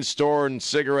convenience store and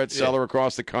cigarette seller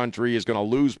across the country is going to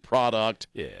lose product.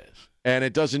 Yes. And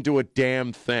it doesn't do a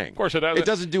damn thing. Of course it doesn't. It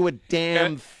doesn't do a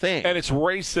damn thing. And it's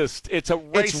racist. It's a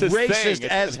racist thing. It's racist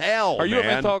as hell, Are you a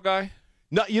menthol guy?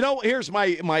 No, here's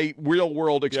my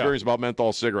real-world experience about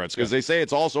menthol cigarettes, because they say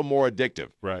it's also more addictive.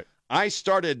 Right. I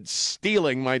started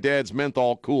stealing my dad's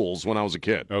menthol cools when I was a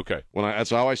kid. Okay. That's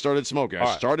how I started smoking.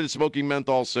 I started smoking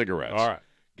menthol cigarettes. All right.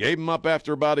 Gave them up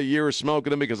after about a year of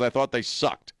smoking them because I thought they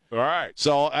sucked. All right.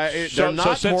 So they're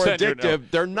not more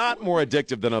addictive. They're not more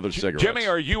addictive than other cigarettes. Jimmy,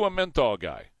 are you a menthol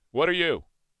guy? What are you?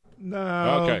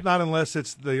 No, not unless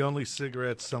it's the only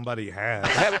cigarette somebody has.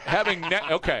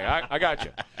 I got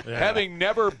you. Yeah. Having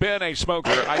never been a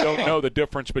smoker, I don't know the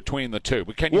difference between the two.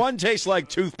 But one tastes like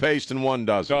toothpaste and one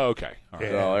doesn't. Oh, okay. All right.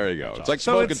 So there you go. It's like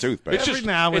smoking toothpaste. Every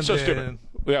now and then.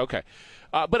 Yeah, okay.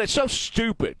 But it's so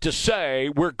stupid to say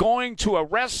we're going to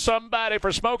arrest somebody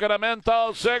for smoking a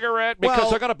menthol cigarette because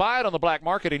they're going to buy it on the black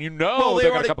market, and they're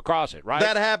going to come across it, right?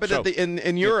 That happened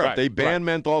in Europe. Right, they banned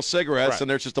menthol cigarettes, Right. and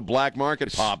there's just a black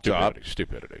market popped up.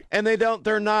 Stupidity. And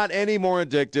they're not any more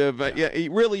addictive.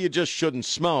 Really, you just shouldn't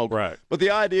smoke. Right. But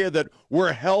the idea that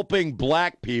we're helping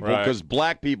black people because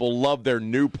black people love their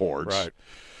Newports. Right.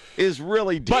 Is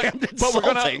really damn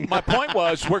insulting. My point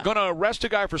was, we're going to arrest a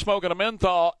guy for smoking a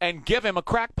menthol and give him a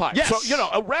crack pipe. Yes. So,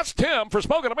 arrest him for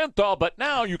smoking a menthol, but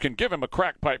now you can give him a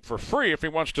crack pipe for free if he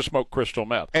wants to smoke crystal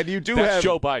meth. And you do That's have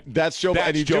Joe Biden. That's Joe Biden.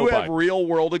 And you do have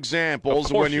real-world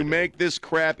examples. When you make this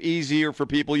crap easier for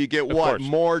people, you get what?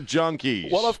 More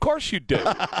junkies. Well, of course you do.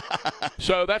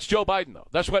 So that's Joe Biden, though.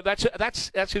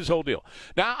 That's his whole deal.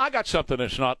 Now, I got something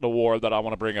that's not in the war that I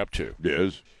want to bring up, too.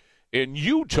 Yes. In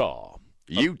Utah,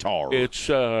 it's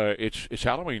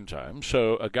Halloween time,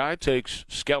 so a guy takes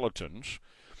skeletons,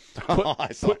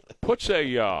 puts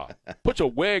a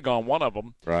wig on one of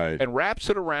them, and wraps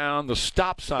it around the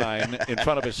stop sign in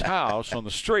front of his house on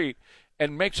the street,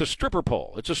 and makes a stripper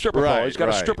pole. It's a stripper pole. He's got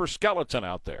a stripper skeleton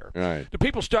out there. Right. The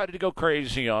people started to go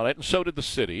crazy on it, and so did the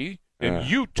city. In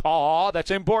Utah,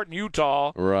 that's important,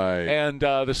 Utah. Right. And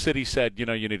the city said, you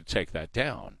need to take that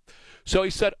down. So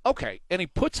he said, okay, and he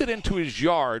puts it into his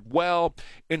yard. Well,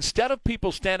 instead of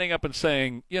people standing up and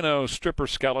saying, stripper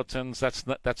skeletons,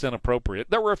 that's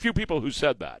inappropriate. There were a few people who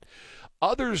said that.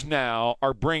 Others now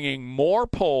are bringing more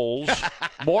poles,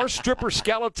 more stripper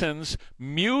skeletons,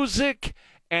 music,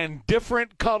 and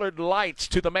different colored lights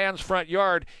to the man's front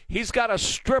yard. He's got a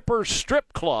stripper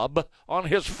strip club on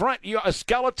his front yard, a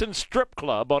skeleton strip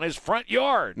club on his front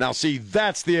yard. Now, see,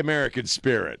 that's the American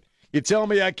spirit. You tell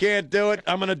me I can't do it,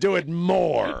 I'm going to do it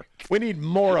more. We need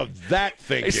more of that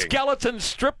thinking. A skeleton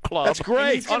strip club. That's great.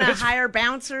 And he's going to hire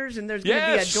bouncers, and there's going to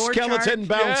be a door skeleton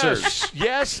charge. bouncers.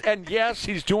 Yes,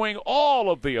 he's doing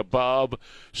all of the above.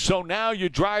 So now you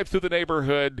drive through the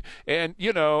neighborhood, and,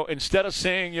 instead of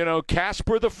saying,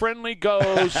 Casper the Friendly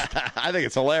Ghost. I think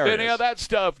it's hilarious. Any of that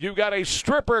stuff, you got a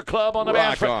stripper club on the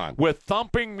back with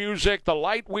thumping music, the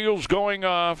light wheels going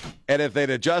off. And if they'd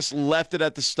have just left it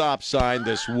at the stop sign,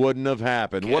 this wouldn't have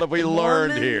happened. What have we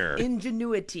learned here?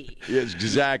 Ingenuity. Yes,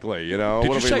 exactly. Did what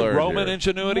you have say we learned Roman here?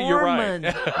 ingenuity? Mormon.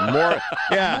 You're right. More,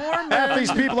 half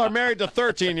these people are married to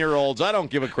 13-year-olds. I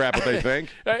don't give a crap what they think.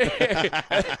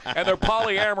 And they're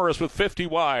polyamorous with 50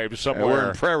 wives somewhere. They're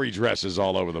wearing prairie dresses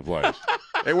all over the place.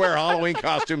 They wear Halloween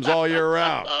costumes all year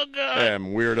round. Oh, God. Damn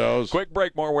weirdos. Quick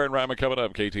break. More Ware and Rima coming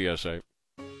up. KTSA.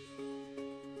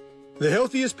 The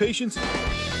healthiest patients.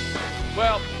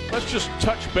 Well, let's just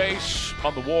touch base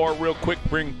on the war real quick,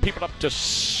 bring people up to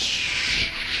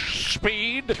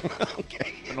speed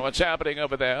and what's happening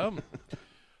over there.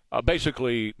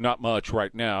 Basically, not much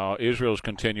right now. Israel's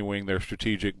continuing their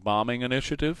strategic bombing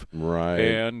initiative, right,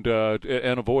 and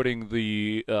avoiding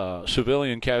the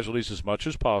civilian casualties as much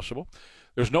as possible.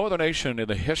 There's no other nation in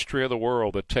the history of the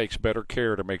world that takes better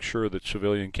care to make sure that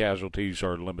civilian casualties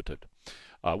are limited,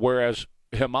 whereas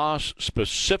Hamas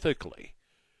specifically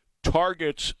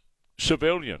targets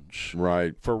civilians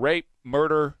for rape,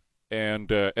 murder, and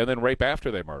then rape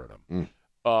after they murder them.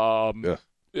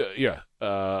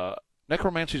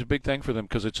 Necromancy is a big thing for them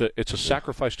because it's a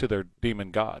sacrifice to their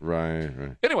demon god. Right.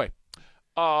 Anyway,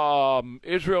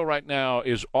 Israel right now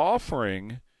is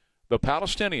offering the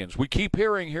Palestinians. We keep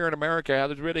hearing here in America how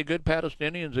there's really good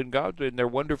Palestinians in Gaza and they're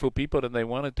wonderful people and they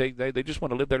want to they just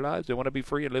want to live their lives. They want to be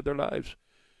free and live their lives.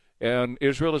 And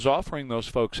Israel is offering those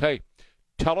folks, hey,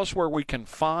 tell us where we can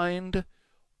find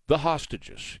the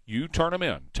hostages. You turn them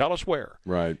in. Tell us where.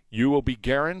 Right. You will be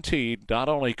guaranteed not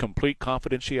only complete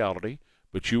confidentiality,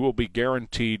 but you will be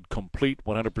guaranteed complete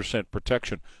 100%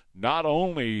 protection, not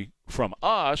only from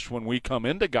us when we come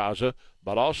into Gaza,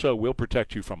 but also we'll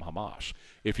protect you from Hamas.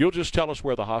 If you'll just tell us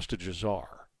where the hostages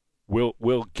are,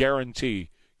 we'll guarantee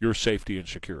your safety and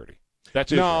security.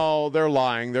 That's Israel. No, they're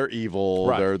lying. They're evil.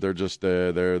 Right. They're just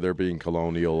they're being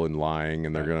colonial and lying,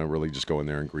 and they're going to really just go in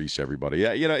there and grease everybody.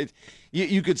 Yeah,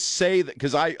 you could say that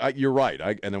because you're right.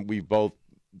 And we both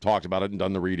talked about it and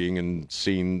done the reading and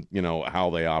seen how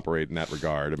they operate in that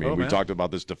regard. I mean, we talked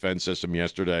about this defense system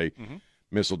yesterday,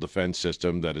 missile defense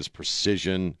system that is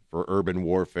precision for urban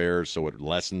warfare, so it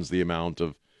lessens the amount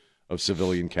of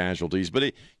civilian casualties.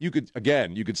 But you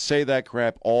could say that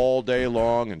crap all day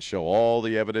long and show all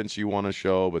the evidence you want to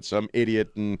show, but some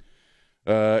idiot in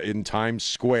Times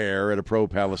Square at a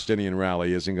pro-Palestinian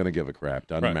rally isn't going to give a crap.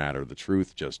 Doesn't matter. The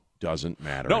truth just doesn't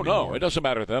matter anymore. No, it doesn't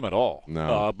matter to them at all.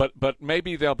 No. But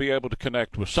maybe they'll be able to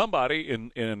connect with somebody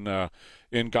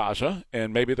in Gaza,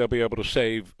 and maybe they'll be able to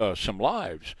save some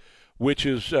lives. which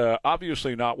is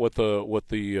obviously not what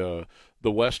the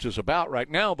West is about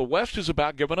right now. The West is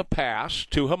about giving a pass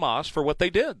to Hamas for what they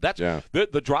did. That's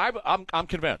the drive. I'm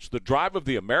convinced the drive of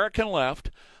the American left,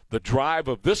 the drive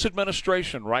of this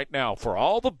administration right now for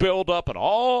all the buildup and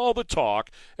all the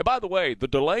talk. And by the way, the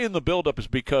delay in the buildup is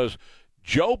because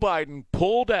Joe Biden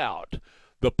pulled out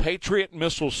the Patriot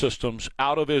missile systems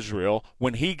out of Israel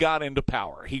when he got into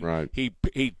power. He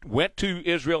went to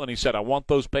Israel and he said, I want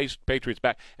those Patriots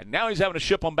back. And now he's having to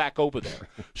ship them back over there.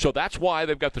 So that's why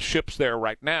they've got the ships there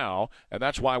right now, and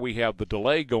that's why we have the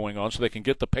delay going on so they can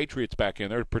get the Patriots back in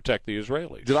there to protect the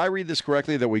Israelis. Did I read this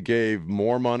correctly that we gave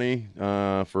more money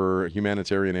for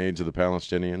humanitarian aid to the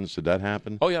Palestinians? Did that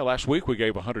happen? Oh, yeah. Last week we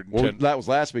gave 110. Well, that was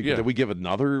last week. Yeah. Did we give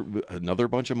another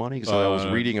bunch of money? Because I was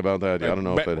reading about that. I don't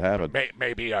know if it happened.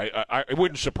 Maybe. It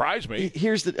wouldn't surprise me.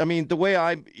 Here's the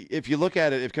way if you look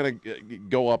at it, if kind of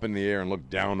go up in the air and look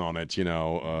down on it,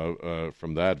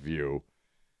 from that view.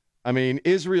 I mean,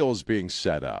 Israel is being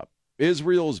set up.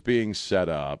 Israel is being set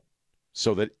up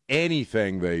so that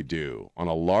anything they do on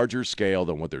a larger scale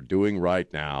than what they're doing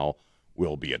right now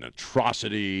will be an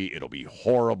atrocity. It'll be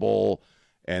horrible.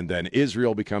 And then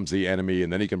Israel becomes the enemy,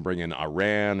 and then he can bring in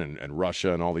Iran and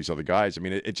Russia and all these other guys. I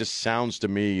mean, it just sounds to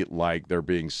me like they're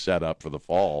being set up for the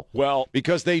fall. Well,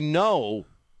 because they know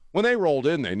when they rolled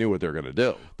in, they knew what they're going to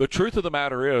do. The truth of the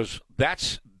matter is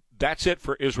that's it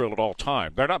for Israel at all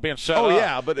time. They're not being set up. Oh,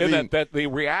 yeah, but I mean, that the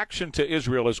reaction to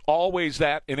Israel is always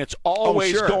that, and it's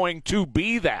always going to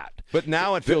be that. But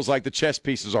now it feels like the chess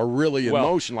pieces are really in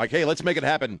motion. Like, hey, let's make it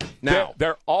happen now.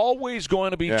 They're always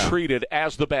going to be treated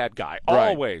as the bad guy.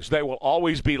 Always. They will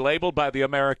always be labeled by the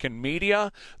American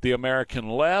media, the American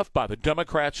left, by the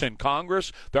Democrats in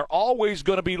Congress. They're always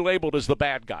going to be labeled as the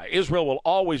bad guy. Israel will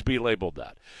always be labeled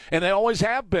that. And they always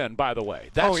have been, by the way.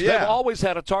 They've always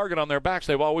had a target on their backs.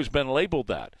 They've always been labeled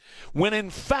that. When, in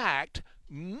fact,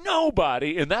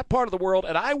 nobody in that part of the world,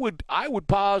 and I would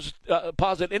posit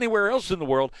anywhere else in the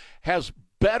world, has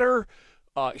better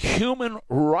human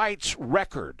rights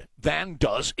record than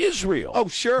does Israel. Oh,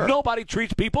 sure. Nobody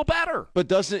treats people better. But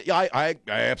doesn't it? I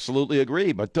absolutely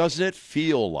agree. But doesn't it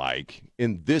feel like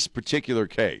in this particular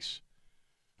case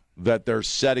that they're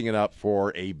setting it up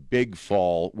for a big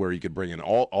fall where you could bring in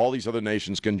all these other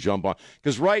nations can jump on?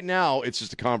 Because right now it's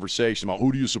just a conversation about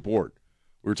who do you support.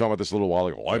 We were talking about this a little while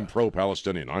ago. I'm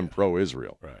pro-Palestinian. I'm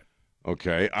pro-Israel. Right.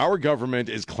 Okay. Our government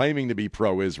is claiming to be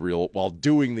pro-Israel while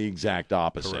doing the exact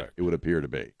opposite. Correct. It would appear to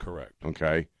be. Correct.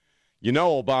 Okay.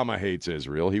 Obama hates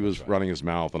Israel. He was running his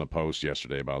mouth on a post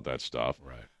yesterday about that stuff.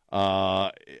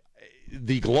 Right.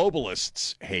 The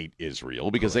globalists hate Israel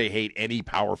because they hate any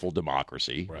powerful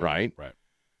democracy, right? Right.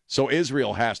 So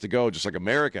Israel has to go just like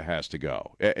America has to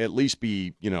go, at least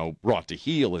be, brought to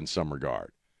heel in some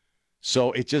regard.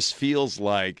 So it just feels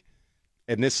like,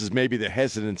 and this is maybe the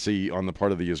hesitancy on the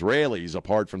part of the Israelis,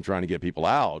 apart from trying to get people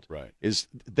out, is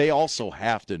they also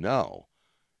have to know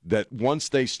that once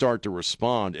they start to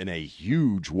respond in a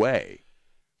huge way,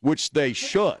 which they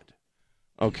should,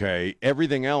 okay,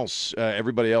 everything else,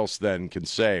 everybody else then can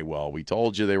say, well, we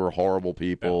told you they were horrible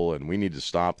people, and we need to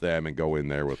stop them and go in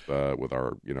there with our,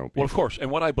 people. Well, of course, and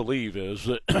what I believe is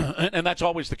that, and that's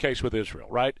always the case with Israel,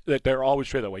 right? That they're always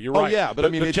treated that way. You're right. Oh, yeah,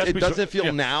 but it doesn't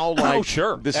feel now like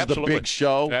this is the big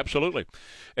show? Absolutely.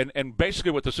 And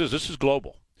basically what this is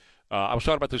global. I was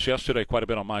talking about this yesterday quite a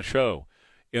bit on my show.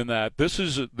 In that this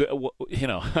is,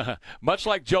 much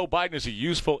like Joe Biden is a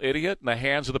useful idiot in the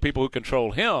hands of the people who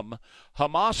control him,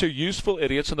 Hamas are useful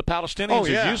idiots and the Palestinians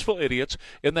are useful idiots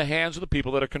in the hands of the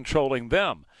people that are controlling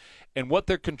them. And what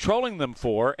they're controlling them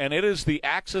for, and it is the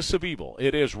axis of evil.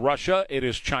 It is Russia, it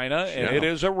is China, and it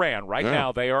is Iran. Right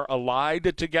now they are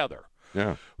allied together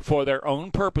for their own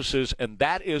purposes, and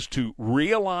that is to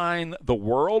realign the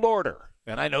world order.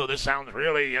 And I know this sounds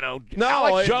really,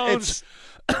 Alex Jones,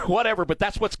 whatever, but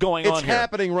that's what's going on here. It's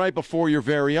happening right before your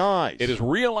very eyes. It is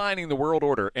realigning the world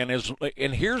order, and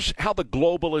here's how the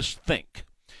globalists think.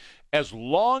 As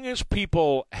long as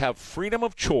people have freedom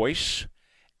of choice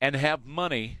and have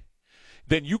money,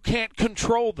 then you can't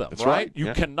control them, right?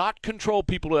 You cannot control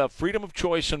people who have freedom of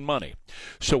choice and money.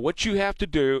 So what you have to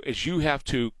do is you have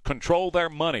to control their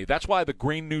money. That's why the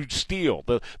Green New Steel,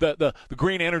 the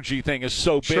green energy thing is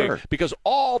so big, because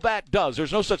all that does,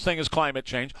 there's no such thing as climate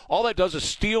change. All that does is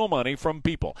steal money from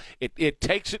people. It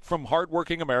takes it from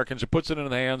hardworking Americans and puts it in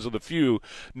the hands of the few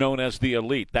known as the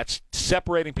elite. That's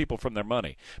separating people from their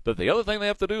money. But the other thing they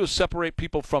have to do is separate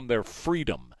people from their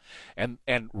freedom. And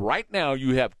right now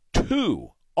you have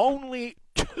only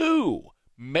two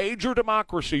major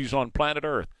democracies on planet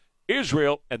Earth,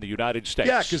 Israel and the United States.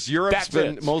 Yeah,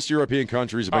 because most European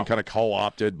countries have been kind of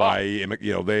co-opted by,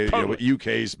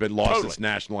 UK's been lost its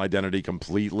national identity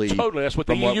completely. Totally, that's what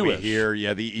the EU is.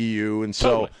 The EU, and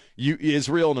so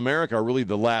Israel and America are really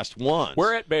the last ones.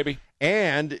 We're it, baby.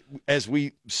 And as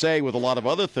we say with a lot of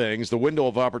other things, the window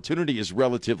of opportunity is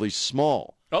relatively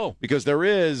small. Oh, because there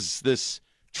is this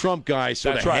Trump guy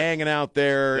sort of hanging out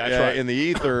there in the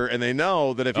ether, and they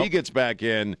know that if he gets back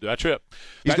in, that's it.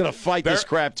 He's going to fight this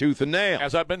crap tooth and nail.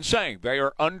 As I've been saying, they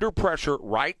are under pressure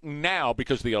right now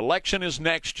because the election is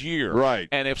next year. Right.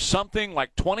 And if something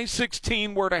like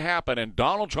 2016 were to happen and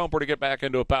Donald Trump were to get back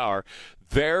into power,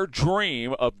 their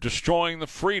dream of destroying the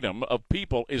freedom of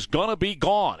people is going to be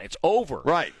gone. It's over.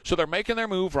 Right. So they're making their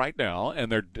move right now, and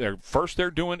they're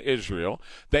doing Israel.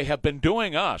 They have been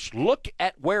doing us. Look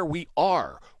at where we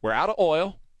are. We're out of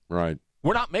oil. Right.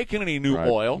 We're not making any new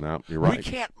oil. No, you're right. We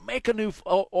can't make a new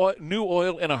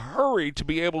oil in a hurry to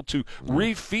be able to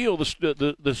refuel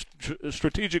the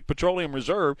Strategic Petroleum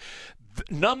Reserve.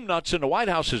 Numbnuts in the White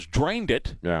House has drained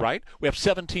it, right? We have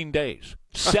 17 days.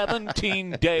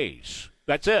 17 days.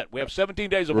 That's it. We have 17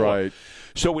 days of oil.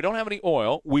 So we don't have any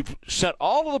oil. We've sent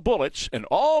all of the bullets and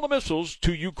all the missiles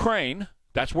to Ukraine.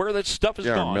 That's where that stuff is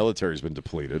gone. Our military's been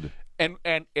depleted. And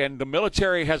the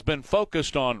military has been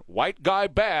focused on white guy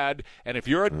bad, and if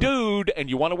you're a dude and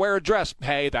you want to wear a dress,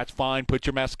 hey, that's fine. Put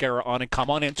your mascara on and come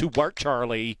on into work,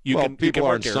 Charlie. People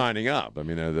aren't signing up. I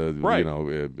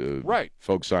mean,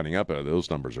 folks signing up,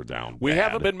 those numbers are down. We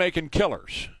haven't been making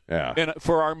killers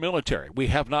for our military. We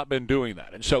have not been doing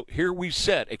that. And so here we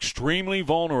sit, extremely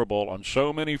vulnerable on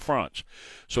so many fronts.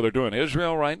 So they're doing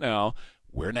Israel right now.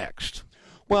 We're next.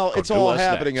 Well, it's all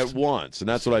happening at once, and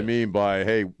that's what I mean by,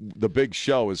 hey, the big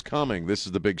show is coming. This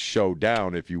is the big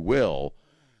showdown, if you will,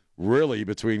 really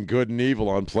between good and evil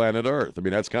on planet Earth. I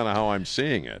mean, that's kind of how I'm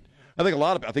seeing it. I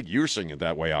think you're seeing it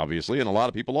that way, obviously, and a lot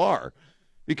of people are,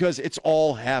 because it's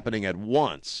all happening at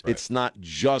once. Right. It's not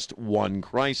just one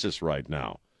crisis right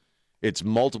now. It's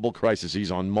multiple crises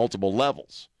on multiple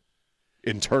levels,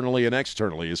 internally and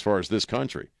externally, as far as this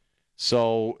country.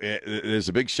 So there's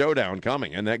a big showdown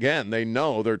coming. And, again, they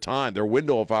know their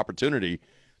window of opportunity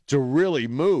to really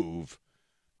move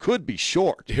could be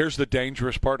short. Here's the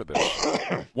dangerous part of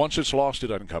this. Once it's lost, it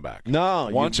doesn't come back. No,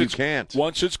 you can't.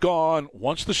 Once it's gone,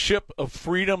 once the ship of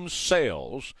freedom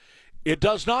sails, it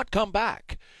does not come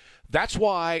back. That's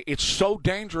why it's so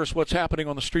dangerous what's happening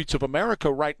on the streets of America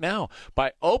right now.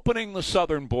 By opening the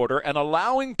southern border and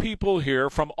allowing people here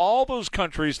from all those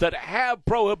countries that have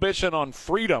prohibition on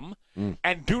freedom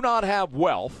and do not have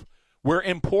wealth, we're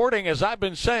importing, as I've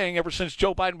been saying ever since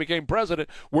Joe Biden became president,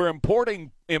 we're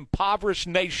importing impoverished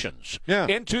nations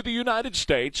into the United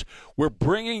States. We're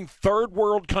bringing third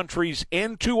world countries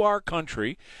into our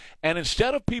country. And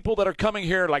instead of people that are coming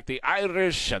here like the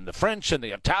Irish and the French and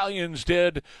the Italians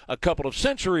did a couple of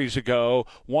centuries ago,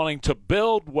 wanting to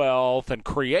build wealth and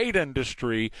create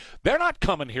industry, they're not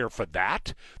coming here for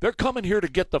that. They're coming here to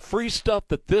get the free stuff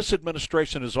that this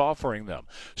administration is offering them.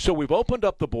 So we've opened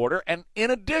up the border, and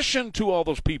in addition to all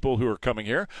those people who are coming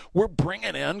here, we're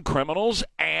bringing in criminals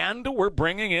and we're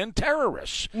bringing in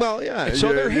terrorists. Well, yeah. And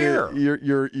so they're here.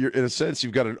 You're in a sense,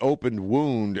 you've got an open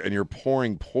wound, and you're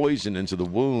pouring poison into the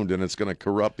wound, and it's going to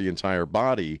corrupt the entire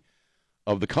body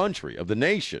of the country, of the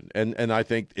nation. And I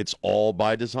think it's all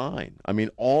by design. I mean,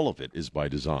 all of it is by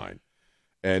design.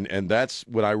 And that's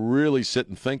when I really sit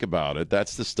and think about it.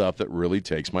 That's the stuff that really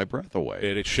takes my breath away.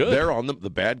 And it should. They're on the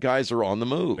bad guys are on the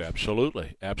move.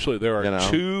 Absolutely. There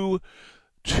are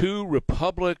two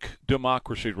republic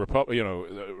democracies,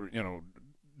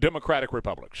 democratic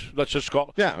republics. Let's just call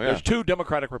it. Yeah. There's two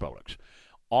democratic republics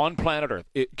on planet Earth.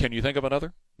 Can you think of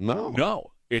another?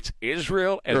 No. It's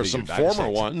Israel and there's the some United former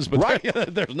States. ones,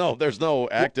 but there's no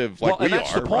active we and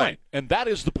that's are. the point. Right. And that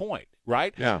is the point,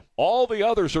 right? Yeah. All the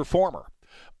others are former.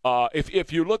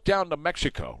 If you look down to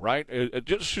Mexico, right,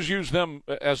 just use them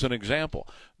as an example.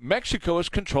 Mexico is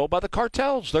controlled by the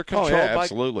cartels. They're controlled by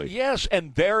absolutely. Yes,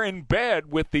 and they're in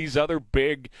bed with these other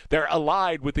they're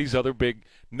allied with these other big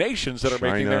nations that are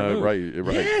making their move.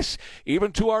 Right. Yes,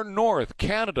 even to our north,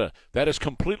 Canada, that has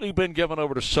completely been given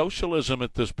over to socialism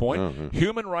at this point. Mm-hmm.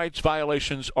 Human rights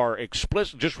violations are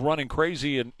explicit, just running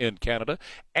crazy in Canada,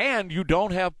 and you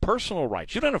don't have personal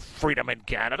rights. You don't have freedom in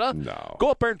Canada. No. Go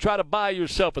up there and try to buy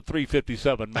yourself a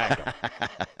 357 Magnum.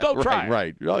 Go try it.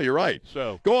 Right. Oh, you're right.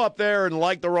 So go up there and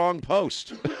like the wrong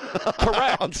post.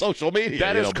 Correct. On social media.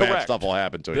 That is correct. Bad stuff will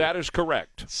happen to you. That is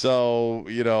correct. So,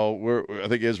 I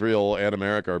think Israel and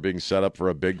America are being set up for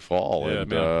a big fall. Yeah,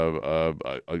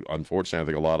 and unfortunately, I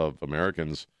think a lot of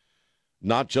Americans,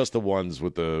 not just the ones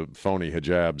with the phony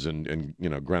hijabs in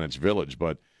Greenwich Village,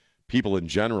 but people in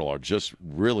general are just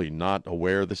really not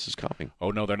aware this is coming. Oh,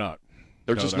 no, they're not.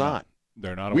 They're just not.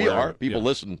 They're not aware. We are. People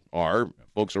listen are.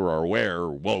 Folks who are aware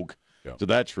or woke to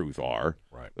that truth are.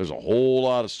 Right. There's a whole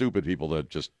lot of stupid people that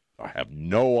just have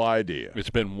no idea.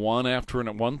 It's been one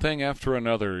thing after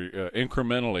another,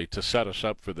 incrementally to set us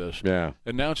up for this. Yeah.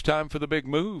 And now it's time for the big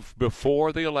move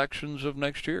before the elections of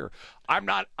next year.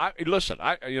 Listen,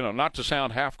 not to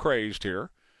sound half crazed here.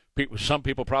 Some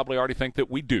people probably already think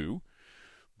that we do,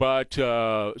 but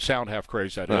sound half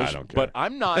crazed, that is. I don't care. But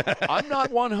I'm not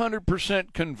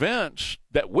 100% convinced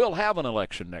that we'll have an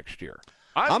election next year.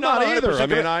 I'm not either. I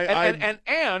mean,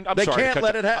 I'm they sorry. Can't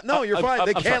let it happen. No, you're fine.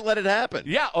 They can't let it happen.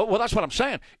 Yeah, well, that's what I'm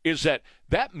saying, is that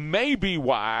may be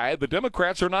why the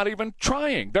Democrats are not even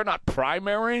trying. They're not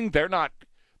primarying. They're not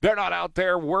out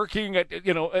there working at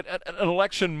an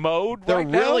election mode. They're right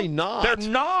now. really not. They're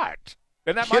not.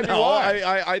 And that might be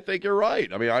why. I think you're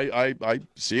right. I mean, I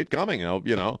see it coming,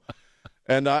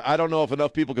 And I don't know if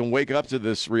enough people can wake up to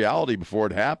this reality before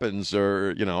it happens,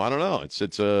 or I don't know.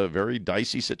 It's a very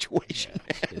dicey situation.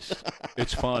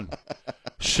 It's fun.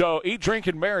 So eat, drink,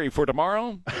 and marry for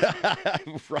tomorrow.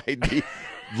 Right.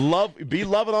 Be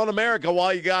loving on America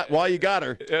while you got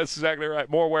her. That's exactly right.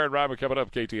 More Ware and Rima coming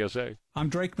up. KTSA. I'm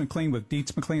Drake McLean with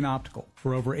Dietz McLean Optical.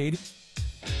 For over 80.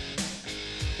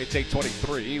 It's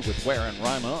 8:23 with Ware and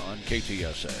Rima on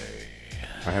KTSA.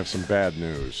 I have some bad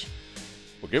news.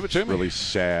 Well, give it to me. Really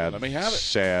sad. Let me have it.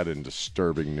 Sad and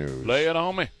disturbing news. Lay it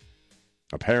on me.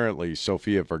 Apparently,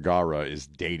 Sofia Vergara is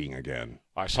dating again.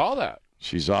 I saw that.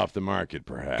 She's off the market,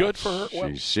 perhaps. Good for her. Well,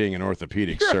 she's seeing an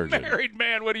orthopedic you're surgeon. A married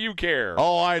man. What do you care?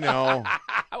 Oh, I know.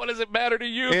 What does it matter to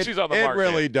you if she's on the market? It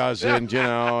really doesn't.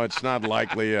 It's not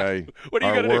likely what are you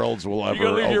our gonna worlds do? will ever You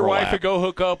going to leave overlap. your wife and go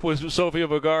hook up with Sofia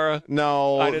Vergara?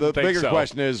 No. The bigger so.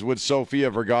 question is, would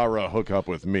Sofia Vergara hook up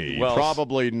with me? Well,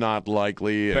 probably not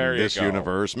likely in this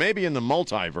universe. Maybe in the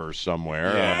multiverse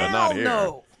somewhere, but not here.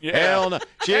 No. Yeah. Hell no.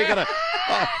 She ain't going to.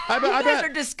 You guys are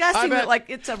discussing it like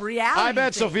it's a reality. I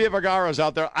bet thing. Sofia Vergara's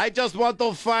out there. I just want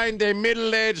to find a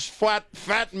middle-aged,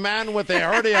 fat man with a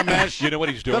hernia mesh You know what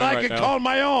he's doing that I right can now? call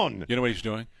my own. You know what he's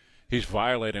doing? He's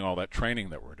violating all that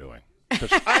training that we're doing.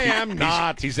 I am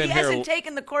not. He's He in here. hasn't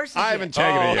taken the courses I yet. haven't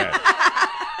taken it yet.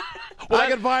 I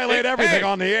can violate everything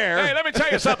on the air. Hey, let me tell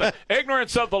you something.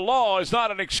 Ignorance of the law is not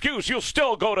an excuse. You'll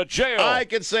still go to jail. I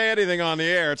can say anything on the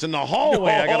air. It's in the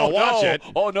hallway. I got to watch it.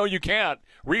 Oh, no, you can't.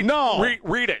 Read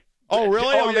it. Oh,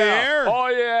 really? On the air? Oh,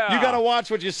 yeah. You got to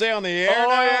watch what you say on the air Oh,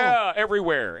 now? yeah.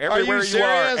 Everywhere you serious?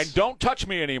 are. And don't touch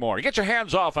me anymore. Get your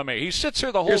hands off of me. He sits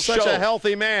here the whole You're show. such a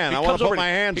healthy man. He I want to comes put my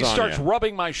hands on you. He starts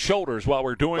rubbing my shoulders while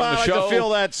we're doing the I show. like to feel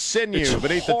that sinew It's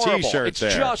beneath horrible. the T-shirt It's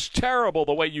there. just terrible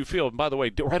the way you feel. And by the way,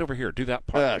 right over here, do that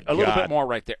part. Oh, a little God. bit more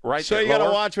right there. Right so there. you got to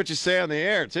Lower. watch what you say on the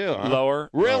air, too. Huh? Lower.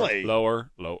 Really? Lower.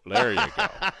 There you go.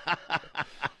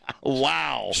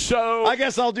 Wow. So I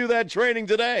guess I'll do that training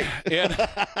today.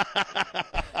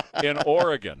 in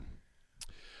Oregon.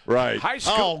 Right. High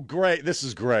school. Oh, great. This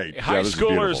is great. High this is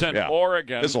schoolers beautiful. in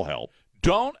Oregon. This will help.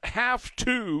 Don't have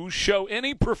to show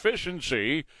any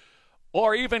proficiency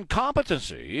or even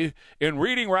competency in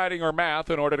reading, writing, or math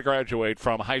in order to graduate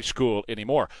from high school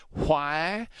anymore.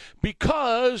 Why?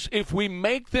 Because if we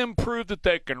make them prove that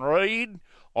they can read,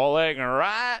 or they can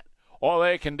write, or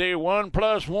they can do 1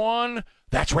 + 1,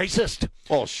 that's racist.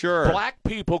 Oh, sure. Black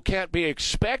kids can't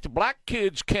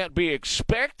be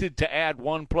expected to add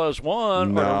 1 +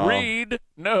 1 or to read.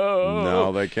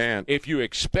 No, they can't. If you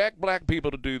expect black people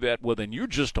to do that, well, then you're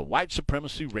just a white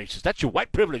supremacy racist. That's your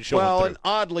white privilege showing through. And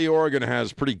oddly, Oregon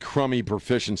has pretty crummy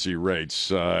proficiency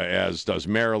rates, as does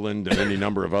Maryland and any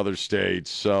number of other states.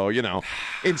 So,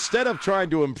 instead of trying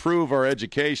to improve our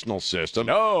educational system,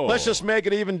 let's just make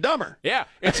it even dumber. Yeah,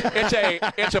 it's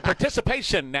a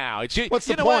participation now. What's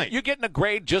the point? What? You're getting a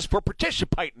grade just for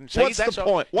participating. See, What's the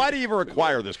point? Why do you even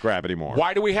require this crap anymore?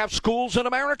 Why do we have schools in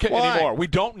America anymore? We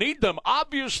don't need them.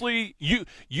 Obviously, you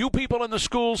people in the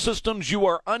school systems, you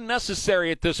are unnecessary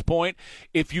at this point.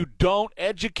 If you don't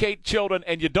educate children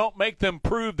and you don't make them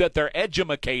prove that they're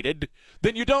edumacated,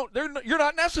 then you're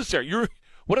not necessary.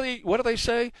 What do they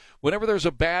say? Whenever there's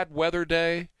a bad weather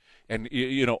day and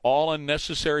all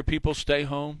unnecessary people stay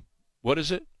home. What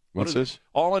is it? What's this?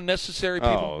 All unnecessary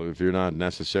people. Oh, if you're not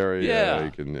necessary,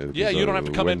 you can. You don't have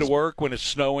to come into work when it's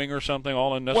snowing or something.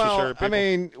 All unnecessary people. I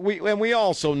mean, we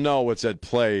also know what's at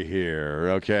play here.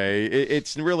 Okay,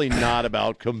 it's really not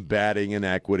about combating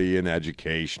inequity in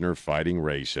education or fighting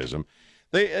racism.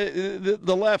 The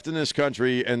left in this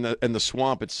country and the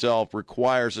swamp itself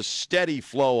requires a steady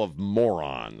flow of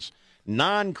morons,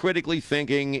 non-critically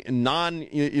thinking,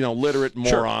 literate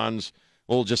morons.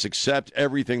 will just accept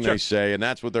everything they say, and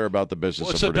that's what they're about the business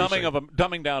of producing. It's a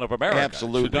dumbing down of America.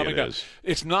 Absolutely, it is.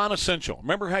 It's non-essential.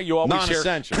 Remember how you always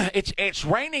non-essential. hear, it's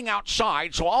raining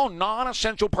outside, so all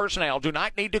non-essential personnel do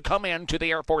not need to come into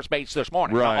the Air Force Base this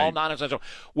morning. Right. All non-essential.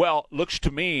 Well, looks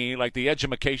to me like the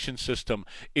education system,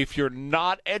 if you're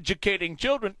not educating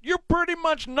children, you're pretty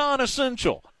much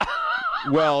non-essential.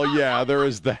 Well, yeah, there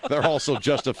is that. They're also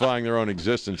justifying their own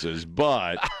existences,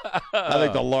 but I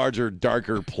think the larger,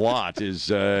 darker plot is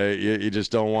you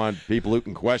just don't want people who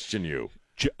can question you.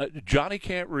 Johnny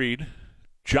can't read.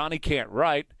 Johnny can't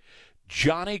write.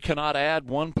 Johnny cannot add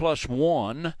 1 +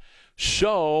 1.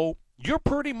 So you're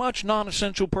pretty much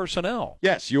non-essential personnel.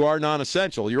 Yes, you are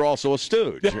non-essential. You're also a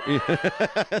stooge.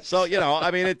 So,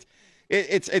 I mean,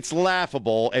 it's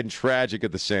laughable and tragic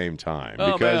at the same time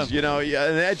because,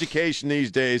 an education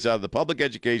these days, the public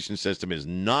education system is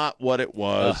not what it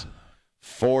was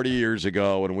 40 years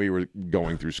ago when we were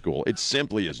going through school. It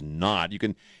simply is not. You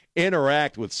can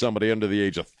interact with somebody under the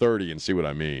age of 30 and see what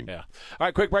I mean. Yeah. All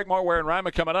right, quick break. More Ware and Rima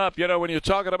coming up. When you're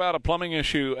talking about a plumbing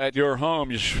issue at your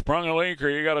home, you sprung a leak or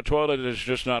you got a toilet that's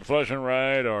just not flushing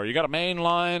right or you got a main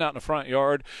line out in the front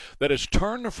yard that has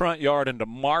turned the front yard into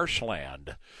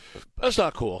marshland. That's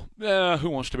not cool. Who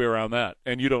wants to be around that?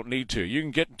 And you don't need to. You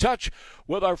can get in touch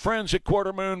with our friends at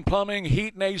Quarter Moon Plumbing,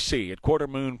 Heat and AC at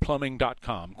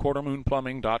quartermoonplumbing.com.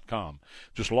 Quartermoonplumbing.com.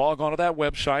 Just log on to that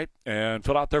website and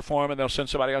fill out their form, and they'll send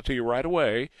somebody out to you right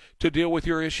away to deal with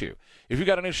your issue. If you've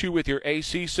got an issue with your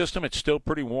AC system, it's still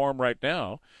pretty warm right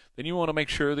now, then you want to make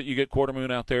sure that you get Quarter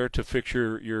Moon out there to fix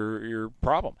your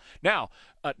problem. Now,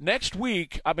 next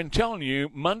week, I've been telling you,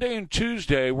 Monday and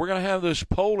Tuesday, we're going to have this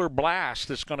polar blast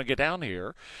that's going to get down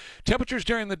here. Temperatures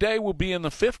during the day will be in the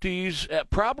 50s,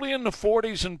 probably in the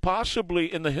 40s, and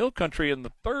possibly in the hill country in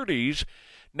the 30s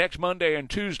next Monday and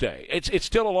Tuesday. It's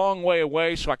still a long way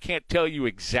away, so I can't tell you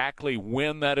exactly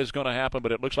when that is going to happen,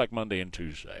 but it looks like Monday and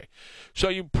Tuesday. So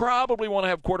you probably want to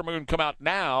have Quarter Moon come out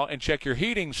now and check your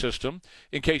heating system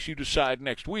in case you decide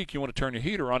next week you want to turn your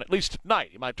heater on, at least at night.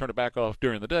 You might turn it back off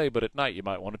during the day, but at night you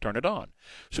might want to turn it on.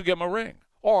 So give them a ring.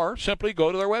 Or simply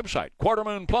go to their website,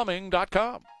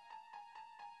 quartermoonplumbing.com.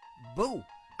 Boo,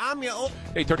 I'm your old...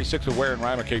 836 with Ware and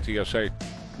Rima, KTSA.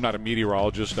 I'm not a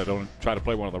meteorologist. I don't try to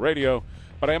play one on the radio.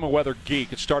 But I am a weather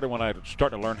geek. It started when I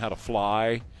started to learn how to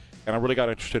fly, and I really got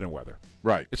interested in weather.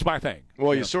 Right. It's my thing.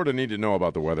 Well, you sort of need to know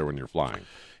about the weather when you're flying.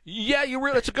 Yeah,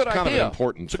 it's a good idea. Kind of an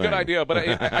important thing. It's a good idea, but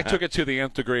I took it to the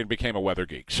nth degree and became a weather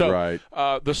geek. So right.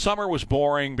 The summer was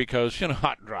boring because,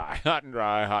 hot and dry, hot and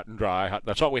dry, hot and dry. Hot.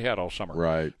 That's all we had all summer.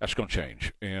 Right. That's going to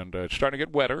change. And it's starting to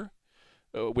get wetter.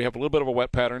 We have a little bit of a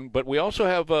wet pattern, but we also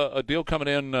have a deal coming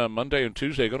in Monday and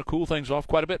Tuesday, going to cool things off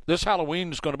quite a bit. This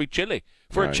Halloween is going to be chilly.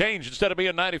 For a change, instead of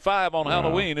being 95 on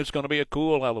Halloween, it's going to be a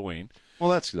cool Halloween. Well,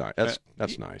 that's nice.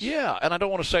 That's nice. Yeah, and I don't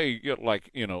want to say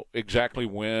exactly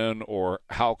when or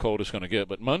how cold it's going to get,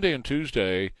 but Monday and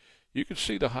Tuesday, you can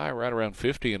see the high right around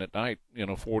 50, and at night,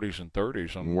 40s and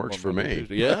 30s. Works for me.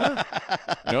 Tuesday. Yeah.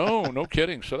 No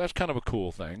kidding. So that's kind of a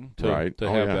cool thing to have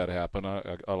that happen.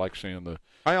 I like seeing the.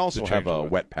 I also have a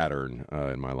wet pattern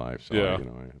in my life, so I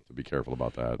have to be careful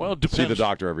about that. Well, depends, see the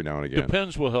doctor every now and again.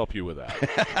 Depends will help you with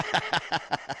that.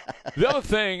 The other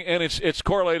thing, and it's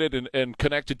correlated and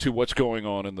connected to what's going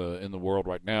on in the world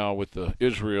right now with the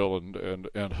Israel and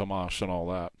Hamas and all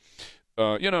that.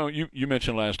 You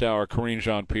mentioned last hour Karine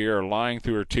Jean-Pierre lying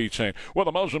through her teeth saying, well,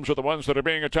 the Muslims are the ones that are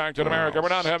being attacked in America. We're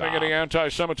not having any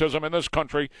anti-Semitism in this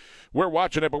country. We're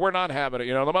watching it, but we're not having it.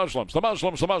 The Muslims,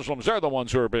 they're the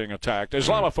ones who are being attacked.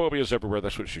 Islamophobia is everywhere.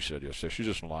 That's what she said yesterday. She's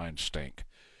just lying stink.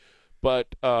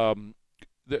 But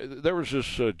there was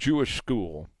this Jewish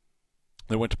school.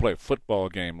 They went to play a football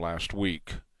game last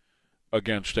week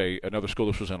against another school.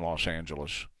 This was in Los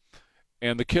Angeles.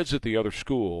 And the kids at the other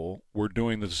school were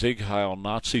doing the Sieg Heil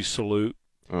Nazi salute.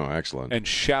 Oh, excellent. And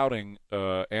shouting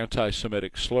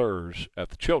anti-Semitic slurs at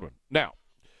the children. Now,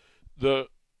 the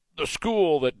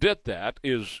school that did that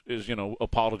is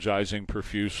apologizing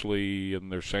profusely,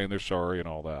 and they're saying they're sorry and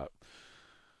all that.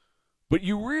 But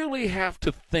you really have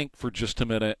to think for just a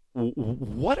minute,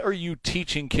 what are you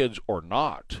teaching kids or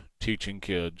not teaching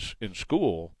kids in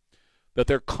school that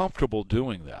they're comfortable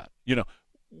doing that?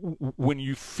 When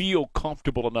you feel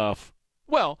comfortable enough,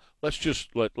 well, let's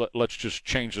just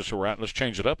change this around. Let's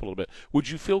change it up a little bit. Would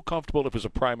you feel comfortable if it was a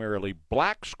primarily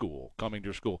black school coming to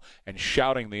your school and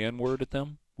shouting the N-word at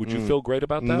them? Would you feel great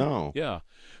about that? No. Yeah.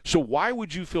 So why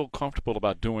would you feel comfortable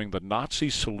about doing the Nazi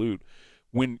salute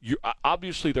when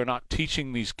obviously they're not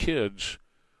teaching these kids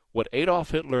what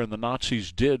Adolf Hitler and the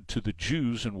Nazis did to the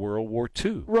Jews in World War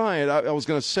II. Right. I was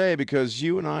going to say, because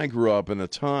you and I grew up in a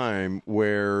time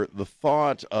where the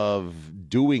thought of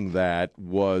doing that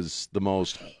was the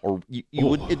most,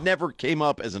 it never came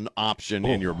up as an option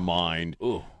in your mind.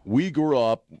 We grew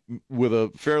up with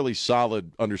a fairly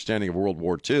solid understanding of World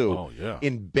War II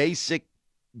in basic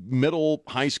middle,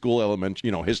 high school, elementary,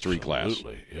 history class.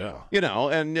 Absolutely, yeah.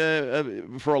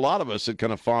 And for a lot of us, it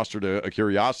kind of fostered a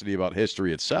curiosity about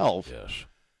history itself. Yes.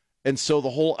 And so the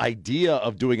whole idea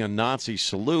of doing a Nazi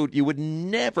salute, you would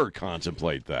never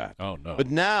contemplate that. Oh, no.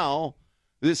 But now,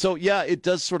 so yeah, it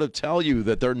does sort of tell you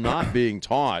that they're not being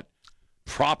taught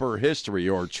proper history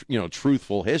or,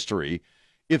 truthful history,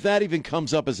 if that even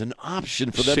comes up as an option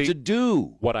for them to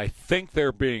do. What I think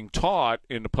they're being taught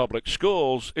in the public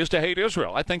schools is to hate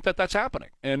Israel. I think that's happening.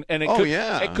 And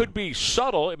it could be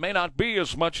subtle. It may not be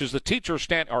as much as the teacher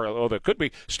or there could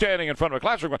be standing in front of a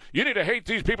classroom going, you need to hate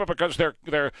these people because they're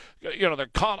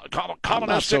communistic. I'm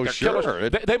not so sure.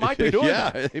 They might be doing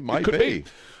that. Yeah, it might be.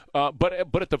 But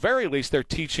at the very least, they're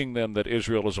teaching them that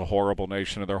Israel is a horrible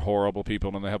nation and they're horrible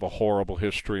people and they have a horrible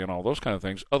history and all those kind of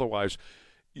things. Otherwise,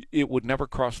 it would never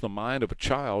cross the mind of a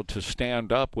child to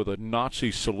stand up with a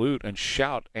Nazi salute and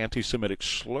shout anti-Semitic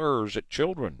slurs at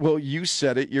children. Well, you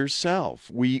said it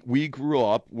yourself. We grew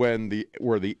up where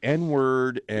the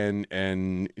N-word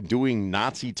and doing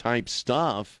Nazi-type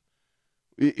stuff,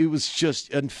 it was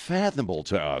just unfathomable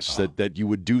to us that you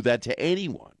would do that to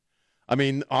anyone. I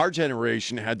mean, our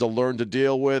generation had to learn to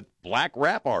deal with black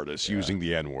rap artists using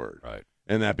the N-word. Right.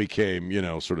 And that became,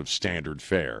 sort of standard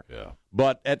fare. Yeah.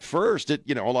 But at first, a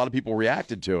lot of people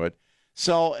reacted to it.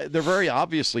 So they're very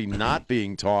obviously not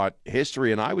being taught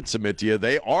history, and I would submit to you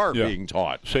they are being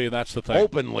taught. See, that's the thing.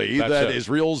 Openly that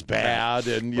Israel's bad,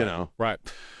 and, Right.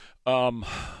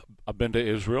 I've been to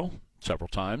Israel several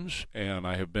times, and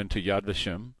I have been to Yad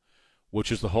Vashem, which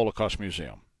is the Holocaust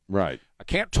Museum. Right. I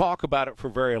can't talk about it for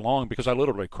very long because I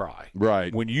literally cry.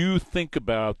 Right. When you think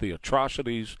about the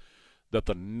atrocities that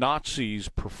the Nazis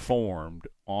performed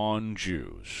on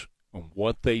Jews and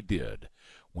what they did,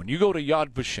 when you go to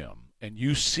Yad Vashem and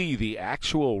you see the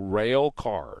actual rail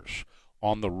cars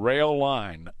on the rail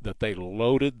line that they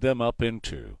loaded them up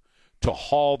into to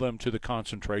haul them to the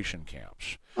concentration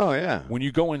camps. Oh, yeah. When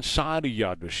you go inside of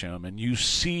Yad Vashem and you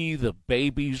see the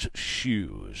baby's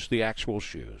shoes, the actual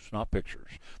shoes, not pictures.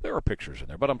 There are pictures in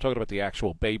there, but I'm talking about the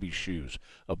actual baby shoes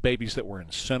of babies that were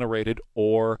incinerated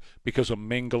or because of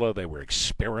Mengele they were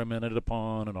experimented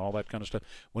upon and all that kind of stuff.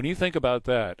 When you think about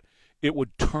that, it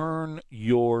would turn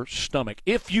your stomach,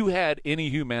 if you had any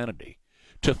humanity,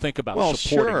 to think about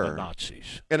supporting the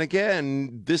Nazis. And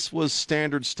again, this was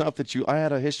standard stuff I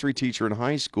had a history teacher in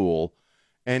high school,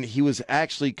 and he was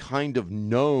actually kind of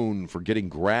known for getting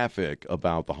graphic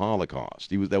about the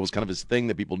Holocaust. That was kind of his thing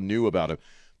that people knew about him.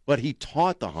 But he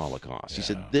taught the Holocaust. He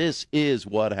said, this is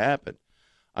what happened.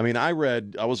 I mean, I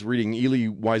was reading Elie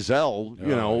Wiesel,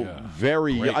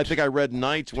 Great. I think I read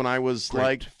Night when I was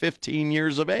like 15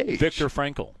 years of age. Viktor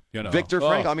Frankl, Viktor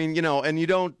Frankl. I mean, and you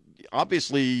don't,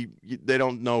 obviously, they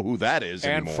don't know who that is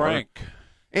anymore.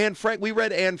 Anne Frank. We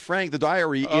read Anne Frank, the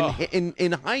diary,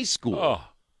 in high school. Oh.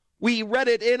 We read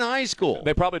it in high school.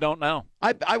 They probably don't now.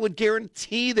 I would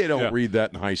guarantee they don't read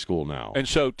that in high school now. And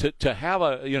so to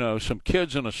have some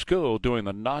kids in a school doing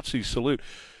the Nazi salute,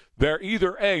 they're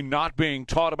either not being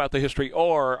taught about the history,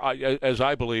 or as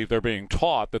I believe, they're being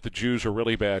taught that the Jews are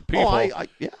really bad people.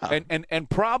 And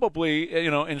probably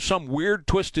in some weird,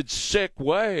 twisted, sick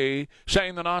way,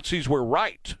 saying the Nazis were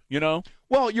right.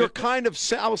 Well, you're kind of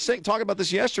I was talking about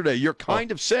this yesterday. You're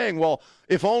kind of saying, well,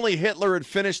 if only Hitler had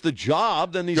finished the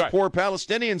job, then these poor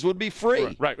Palestinians would be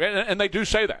free. Right. And they do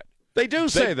say that. They do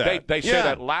say that. They say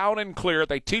that loud and clear.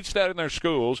 They teach that in their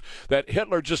schools, that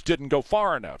Hitler just didn't go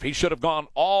far enough. He should have gone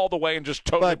all the way and just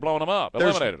totally blown them up,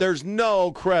 eliminated them. There's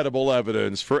no credible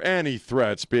evidence for any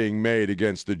threats being made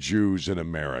against the Jews in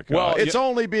America. Well, it's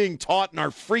only being taught in our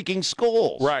freaking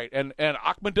schools. Right. And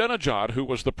Ahmadinejad, who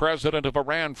was the president of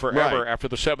Iran forever after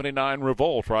the 79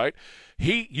 revolt, right?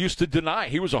 He used to deny.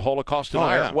 He was a Holocaust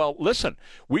denier. Oh, yeah. Well, listen,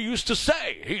 we used to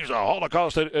say he's a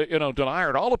Holocaust denier,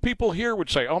 and all the people here would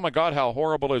say, oh, my God, how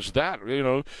horrible is that?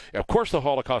 Of course the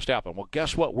Holocaust happened. Well,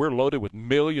 guess what? We're loaded with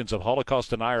millions of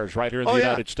Holocaust deniers right here in the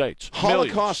United States.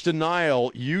 Holocaust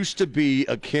denial used to be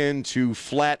akin to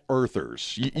flat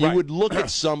earthers. You would look at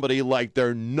somebody like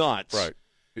they're nuts. Right.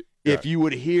 If you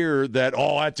would hear that,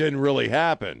 that didn't really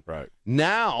happen. Right.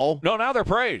 Now they're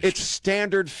praised. It's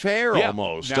standard fare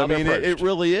almost. I mean, it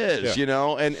really is,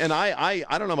 And I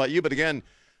don't know about you, but again,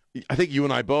 I think you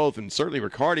and I both, and certainly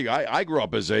Riccardi, I grew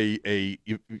up as a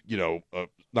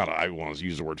not I want to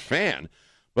use the word fan,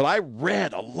 But I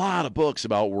read a lot of books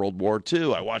about World War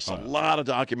II. I watched a lot of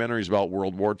documentaries about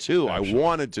World War II. Absolutely. I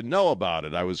wanted to know about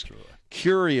it. I was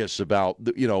curious about,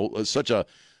 such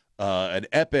an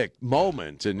epic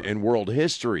moment in world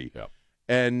history. Yep.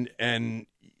 And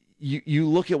you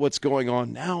look at what's going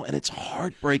on now, and it's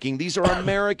heartbreaking. These are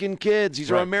American kids. These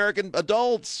are American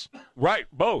adults. Right,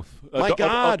 both. My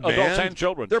God, man. Adults and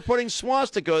children. They're putting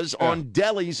swastikas on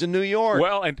delis in New York.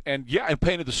 Well, and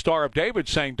painted the Star of David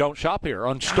saying, don't shop here.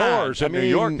 On stores in New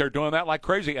York, they're doing that like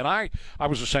crazy. And I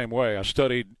was the same way. I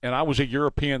studied, and I was a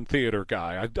European theater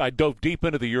guy. I dove deep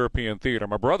into the European theater.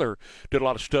 My brother did a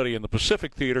lot of study in the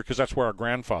Pacific theater because that's where our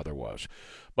grandfather was.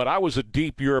 But I was a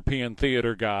deep European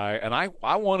theater guy, and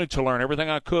I wanted to learn everything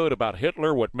I could about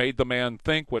Hitler, what made the man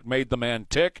think, what made the man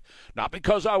tick, not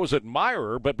because I was an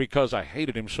admirer, but because I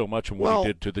hated him so much and what he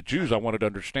did to the Jews. I wanted to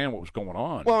understand what was going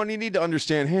on. Well, and you need to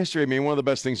understand history. I mean, one of the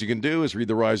best things you can do is read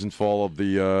The Rise and Fall of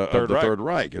the Third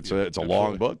Reich. It's a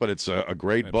long book, but it's a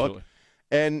great book.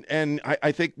 And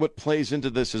I think what plays into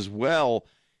this as well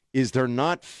is they're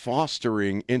not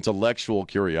fostering intellectual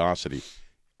curiosity.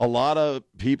 A lot of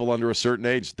people under a certain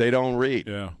age, they don't read.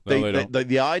 Yeah, they don't.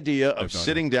 The idea of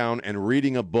sitting down and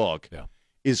reading a book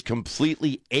is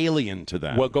completely alien to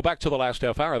them. Well, go back to the last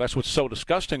half hour. That's what's so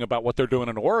disgusting about what they're doing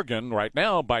in Oregon right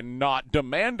now by not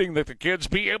demanding that the kids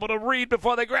be able to read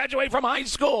before they graduate from high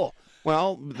school.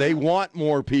 Well, they want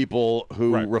more people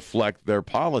who reflect their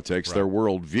politics, their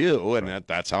worldview, and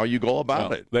that's how you go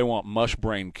about it. They want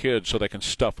mush-brained kids so they can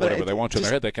stuff whatever they want to in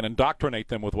their head. They can indoctrinate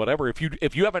them with whatever.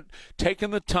 If you haven't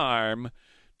taken the time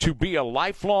to be a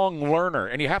lifelong learner,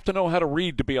 and you have to know how to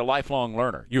read to be a lifelong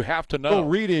learner. You have to know. Well,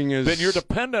 reading is... Then you're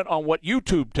dependent on what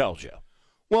YouTube tells you.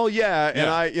 Well, and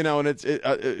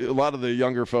a lot of the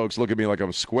younger folks look at me like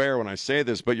I'm square when I say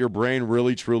this, but your brain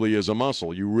really, truly is a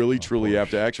muscle. You really, truly have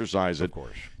to exercise it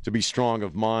to be strong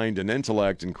of mind and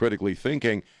intellect and critically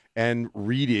thinking, and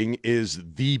reading is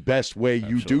the best way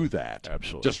you do that.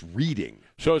 Absolutely. Just reading.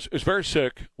 So it's very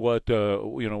sick what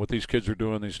these kids are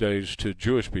doing these days to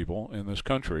Jewish people in this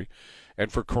country.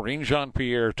 And for Karine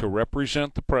Jean-Pierre to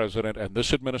represent the president and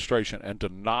this administration and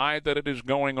deny that it is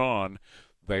going on,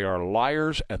 they are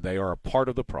liars, and they are a part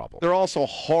of the problem. They're also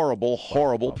horrible,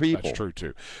 horrible people. That's true,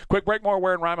 too. Quick break, more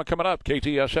Ware and Rima coming up.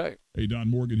 KTSA. Hey, Don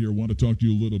Morgan here. Want to talk to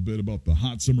you a little bit about the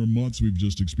hot summer months we've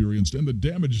just experienced and the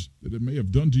damage that it may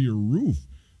have done to your roof.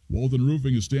 Walden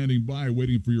Roofing is standing by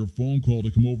waiting for your phone call to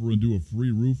come over and do a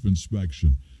free roof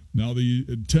inspection. Now, the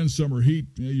intense summer heat,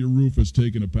 your roof has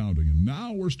taken a pounding, and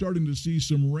now we're starting to see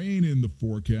some rain in the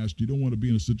forecast. You don't want to be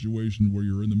in a situation where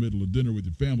you're in the middle of dinner with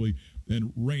your family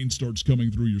and rain starts coming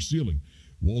through your ceiling.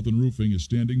 Walden Roofing is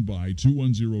standing by,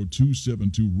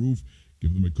 210-272-ROOF.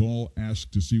 Give them a call, ask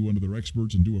to see one of their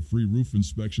experts, and do a free roof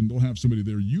inspection. They'll have somebody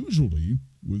there usually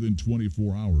within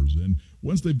 24 hours. And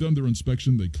once they've done their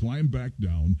inspection, they climb back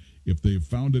down. If they've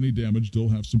found any damage, they'll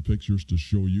have some pictures to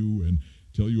show you and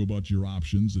tell you about your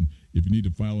options. And if you need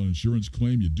to file an insurance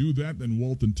claim, you do that. Then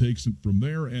Walton takes it from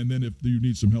there. And then if you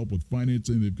need some help with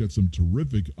financing, they've got some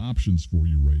terrific options for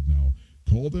you right now.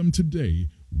 Call them today.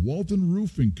 Walton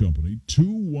Roofing Company,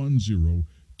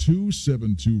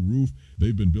 210-272-ROOF.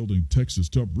 They've been building Texas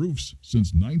tough roofs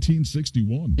since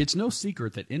 1961. It's no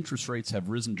secret that interest rates have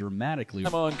risen dramatically.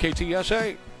 I'm on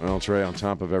KTSA. Well, Trey, on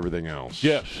top of everything else.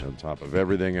 Yes. On top of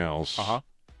everything else.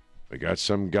 We got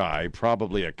some guy,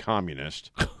 probably a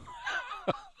communist,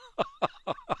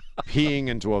 peeing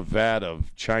into a vat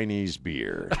of Chinese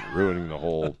beer, ruining the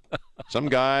whole. Some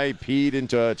guy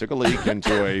took a leak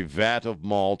into a vat of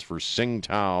malt for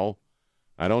Tsingtao.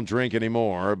 I don't drink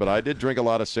anymore, but I did drink a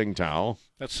lot of Tsingtao.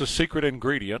 That's the secret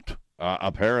ingredient.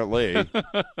 Apparently.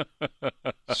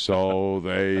 So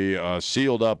they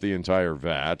sealed up the entire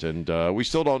vat, and we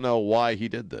still don't know why he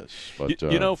did this. But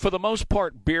for the most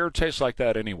part, beer tastes like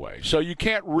that anyway, so you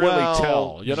can't really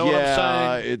tell. You know what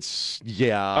I'm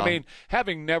saying? I mean,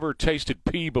 having never tasted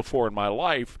pee before in my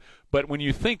life, but when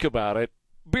you think about it,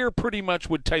 beer pretty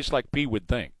much would taste like pee would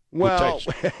think. Well,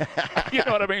 you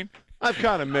know what I mean? I've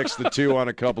kind of mixed the two on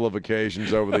a couple of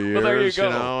occasions over the years, well, there you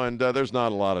go. And there's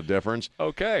not a lot of difference.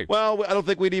 Okay. Well, I don't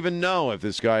think we'd even know if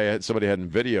this guy somebody hadn't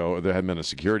video, or there hadn't been a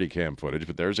security cam footage.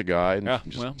 But there's a guy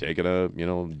taking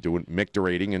doing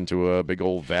micturating into a big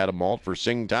old vat of malt for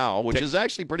Tsingtao, which is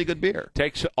actually pretty good beer.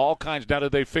 Takes all kinds. Now,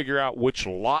 did they figure out which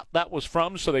lot that was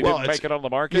from, so they didn't make it on the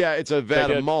market? Yeah, it's a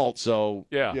vat of malt, so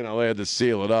they had to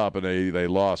seal it up, and they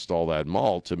lost all that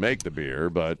malt to make the beer.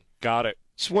 But got it.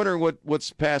 Just wondering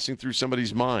what's passing through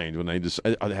somebody's mind when they just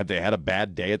have they had a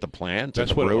bad day at the plant, at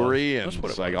the brewery, and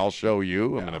it's like, I'll show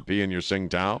you. I'm going to pee in your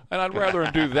Tsingtao. And I'd rather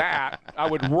do that. I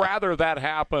would rather that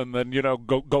happen than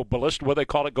go ballistic. What do they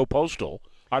call it? Go postal.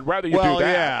 I'd rather you do that.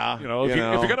 Yeah. If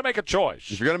you're going to make a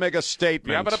choice. If you're going to make a statement. If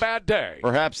you're having a bad day.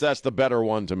 Perhaps that's the better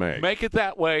one to make. Make it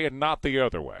that way and not the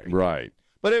other way. Right.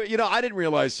 But, I didn't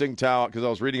realize Tsingtao, because I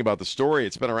was reading about the story,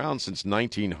 it's been around since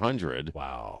 1900.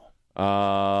 Wow.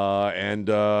 And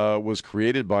was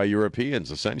created by Europeans,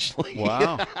 essentially.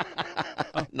 Wow.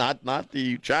 not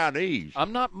the Chinese.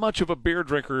 I'm not much of a beer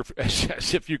drinker,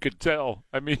 as if you could tell.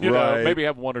 I mean, maybe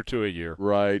have one or two a year.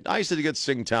 Right. I used to get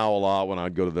Tsingtao a lot when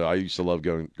I'd go to I used to love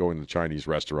going to Chinese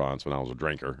restaurants when I was a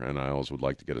drinker, and I always would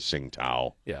like to get a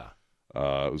Tsingtao. Yeah.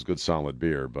 It was good, solid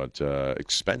beer, but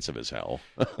expensive as hell.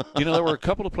 There were a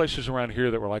couple of places around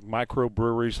here that were like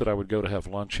microbreweries that I would go to have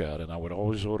lunch at, and I would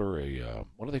always order a,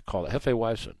 what do they call it?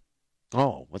 Hefeweizen.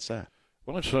 Oh, what's that?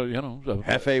 Well, it's,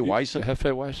 Hefeweizen?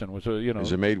 Hefeweizen was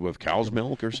Is it made with cow's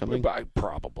milk or something?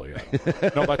 Probably.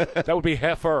 No, but that would be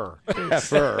heifer.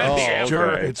 Heifer. Oh,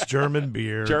 okay. It's German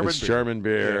beer. German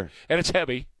beer. Yeah. And it's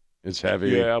heavy. It's heavy.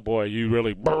 Yeah, boy, you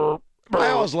really...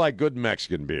 I always like good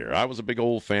Mexican beer. I was a big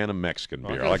old fan of Mexican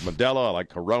beer. I like Modelo. I like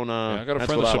Corona. Yeah, I got a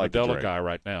friend that's a Modelo guy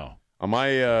right now. On my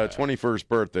 21st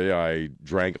birthday, I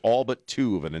drank all but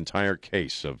 2 of an entire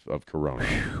case of Corona.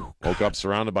 Woke up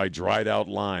surrounded by dried out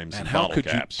limes and bottle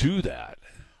caps. How could you do that?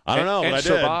 I don't know, but I did.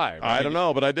 Survive. I don't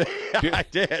know, but I did. I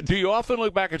did. Do you often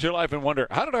look back at your life and wonder,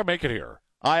 how did I make it here?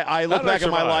 I look back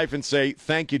at my life and say,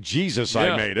 thank you, Jesus,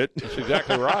 I made it. That's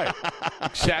exactly right.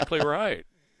 Exactly right.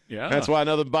 Yeah. That's why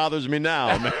nothing bothers me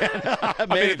now, man. I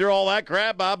made it through all that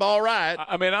crap. I'm all right.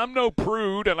 I mean, I'm no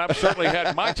prude, and I've certainly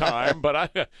had my time,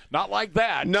 but not like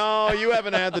that. No, you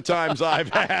haven't had the times I've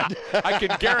had. I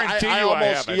can guarantee I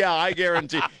haven't. Yeah, I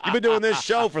guarantee. You've been doing this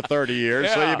show for 30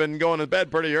 years, so you've been going to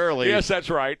bed pretty early. Yes, that's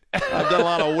right. I've done a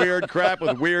lot of weird crap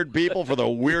with weird people for the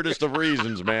weirdest of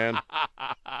reasons, man.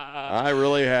 I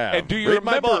really have. And do you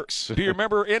remember my books? Do you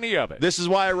remember any of it? This is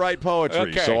why I write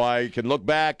poetry, so I can look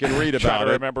back and read about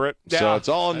it. Remember it. Yeah, so it's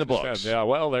all in the books. Yeah,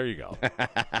 well, there you go.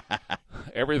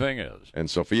 Everything is. And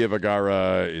Sofia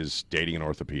Vergara is dating an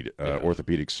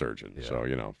orthopedic surgeon. Yeah.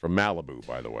 So, from Malibu,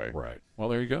 by the way. Right. Well,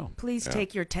 there you go. Please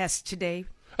take your test today.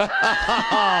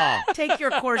 Take your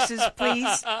courses,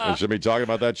 please. We should be talking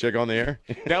about that chick on the air.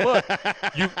 Now look,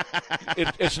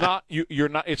 it's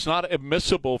not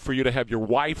admissible for you to have your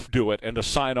wife do it and to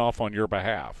sign off on your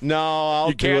behalf. No,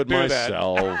 I'll do it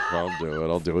myself. I'll do it.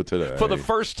 I'll do it today. For the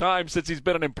first time since he's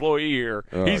been an employee here,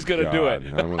 he's going to do it.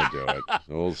 I'm going to do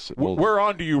it. We're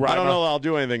on to you, Rima. I don't know that I'll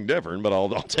do anything different, but I'll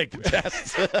take the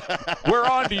test. We're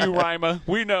on to you, Rima.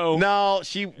 We know. No,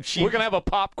 we're going to have a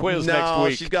pop quiz next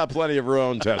week. She's got plenty of her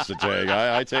own tests to take.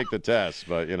 I take the test,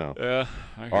 but Yeah,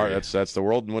 all right, that's the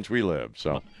world in which we live.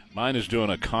 So mine is doing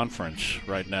a conference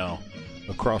right now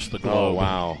across the globe. Oh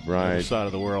wow, right, on the side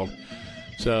of the world.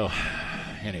 So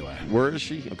anyway, where is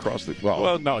she? Across the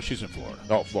well, no, she's in Florida.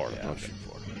 Oh, Florida. Yeah, okay. she's in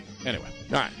Florida. Anyway,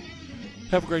 all right.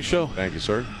 Have a great show. Thank you,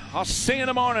 sir. I'll see you in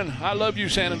the morning. I love you,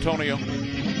 San Antonio.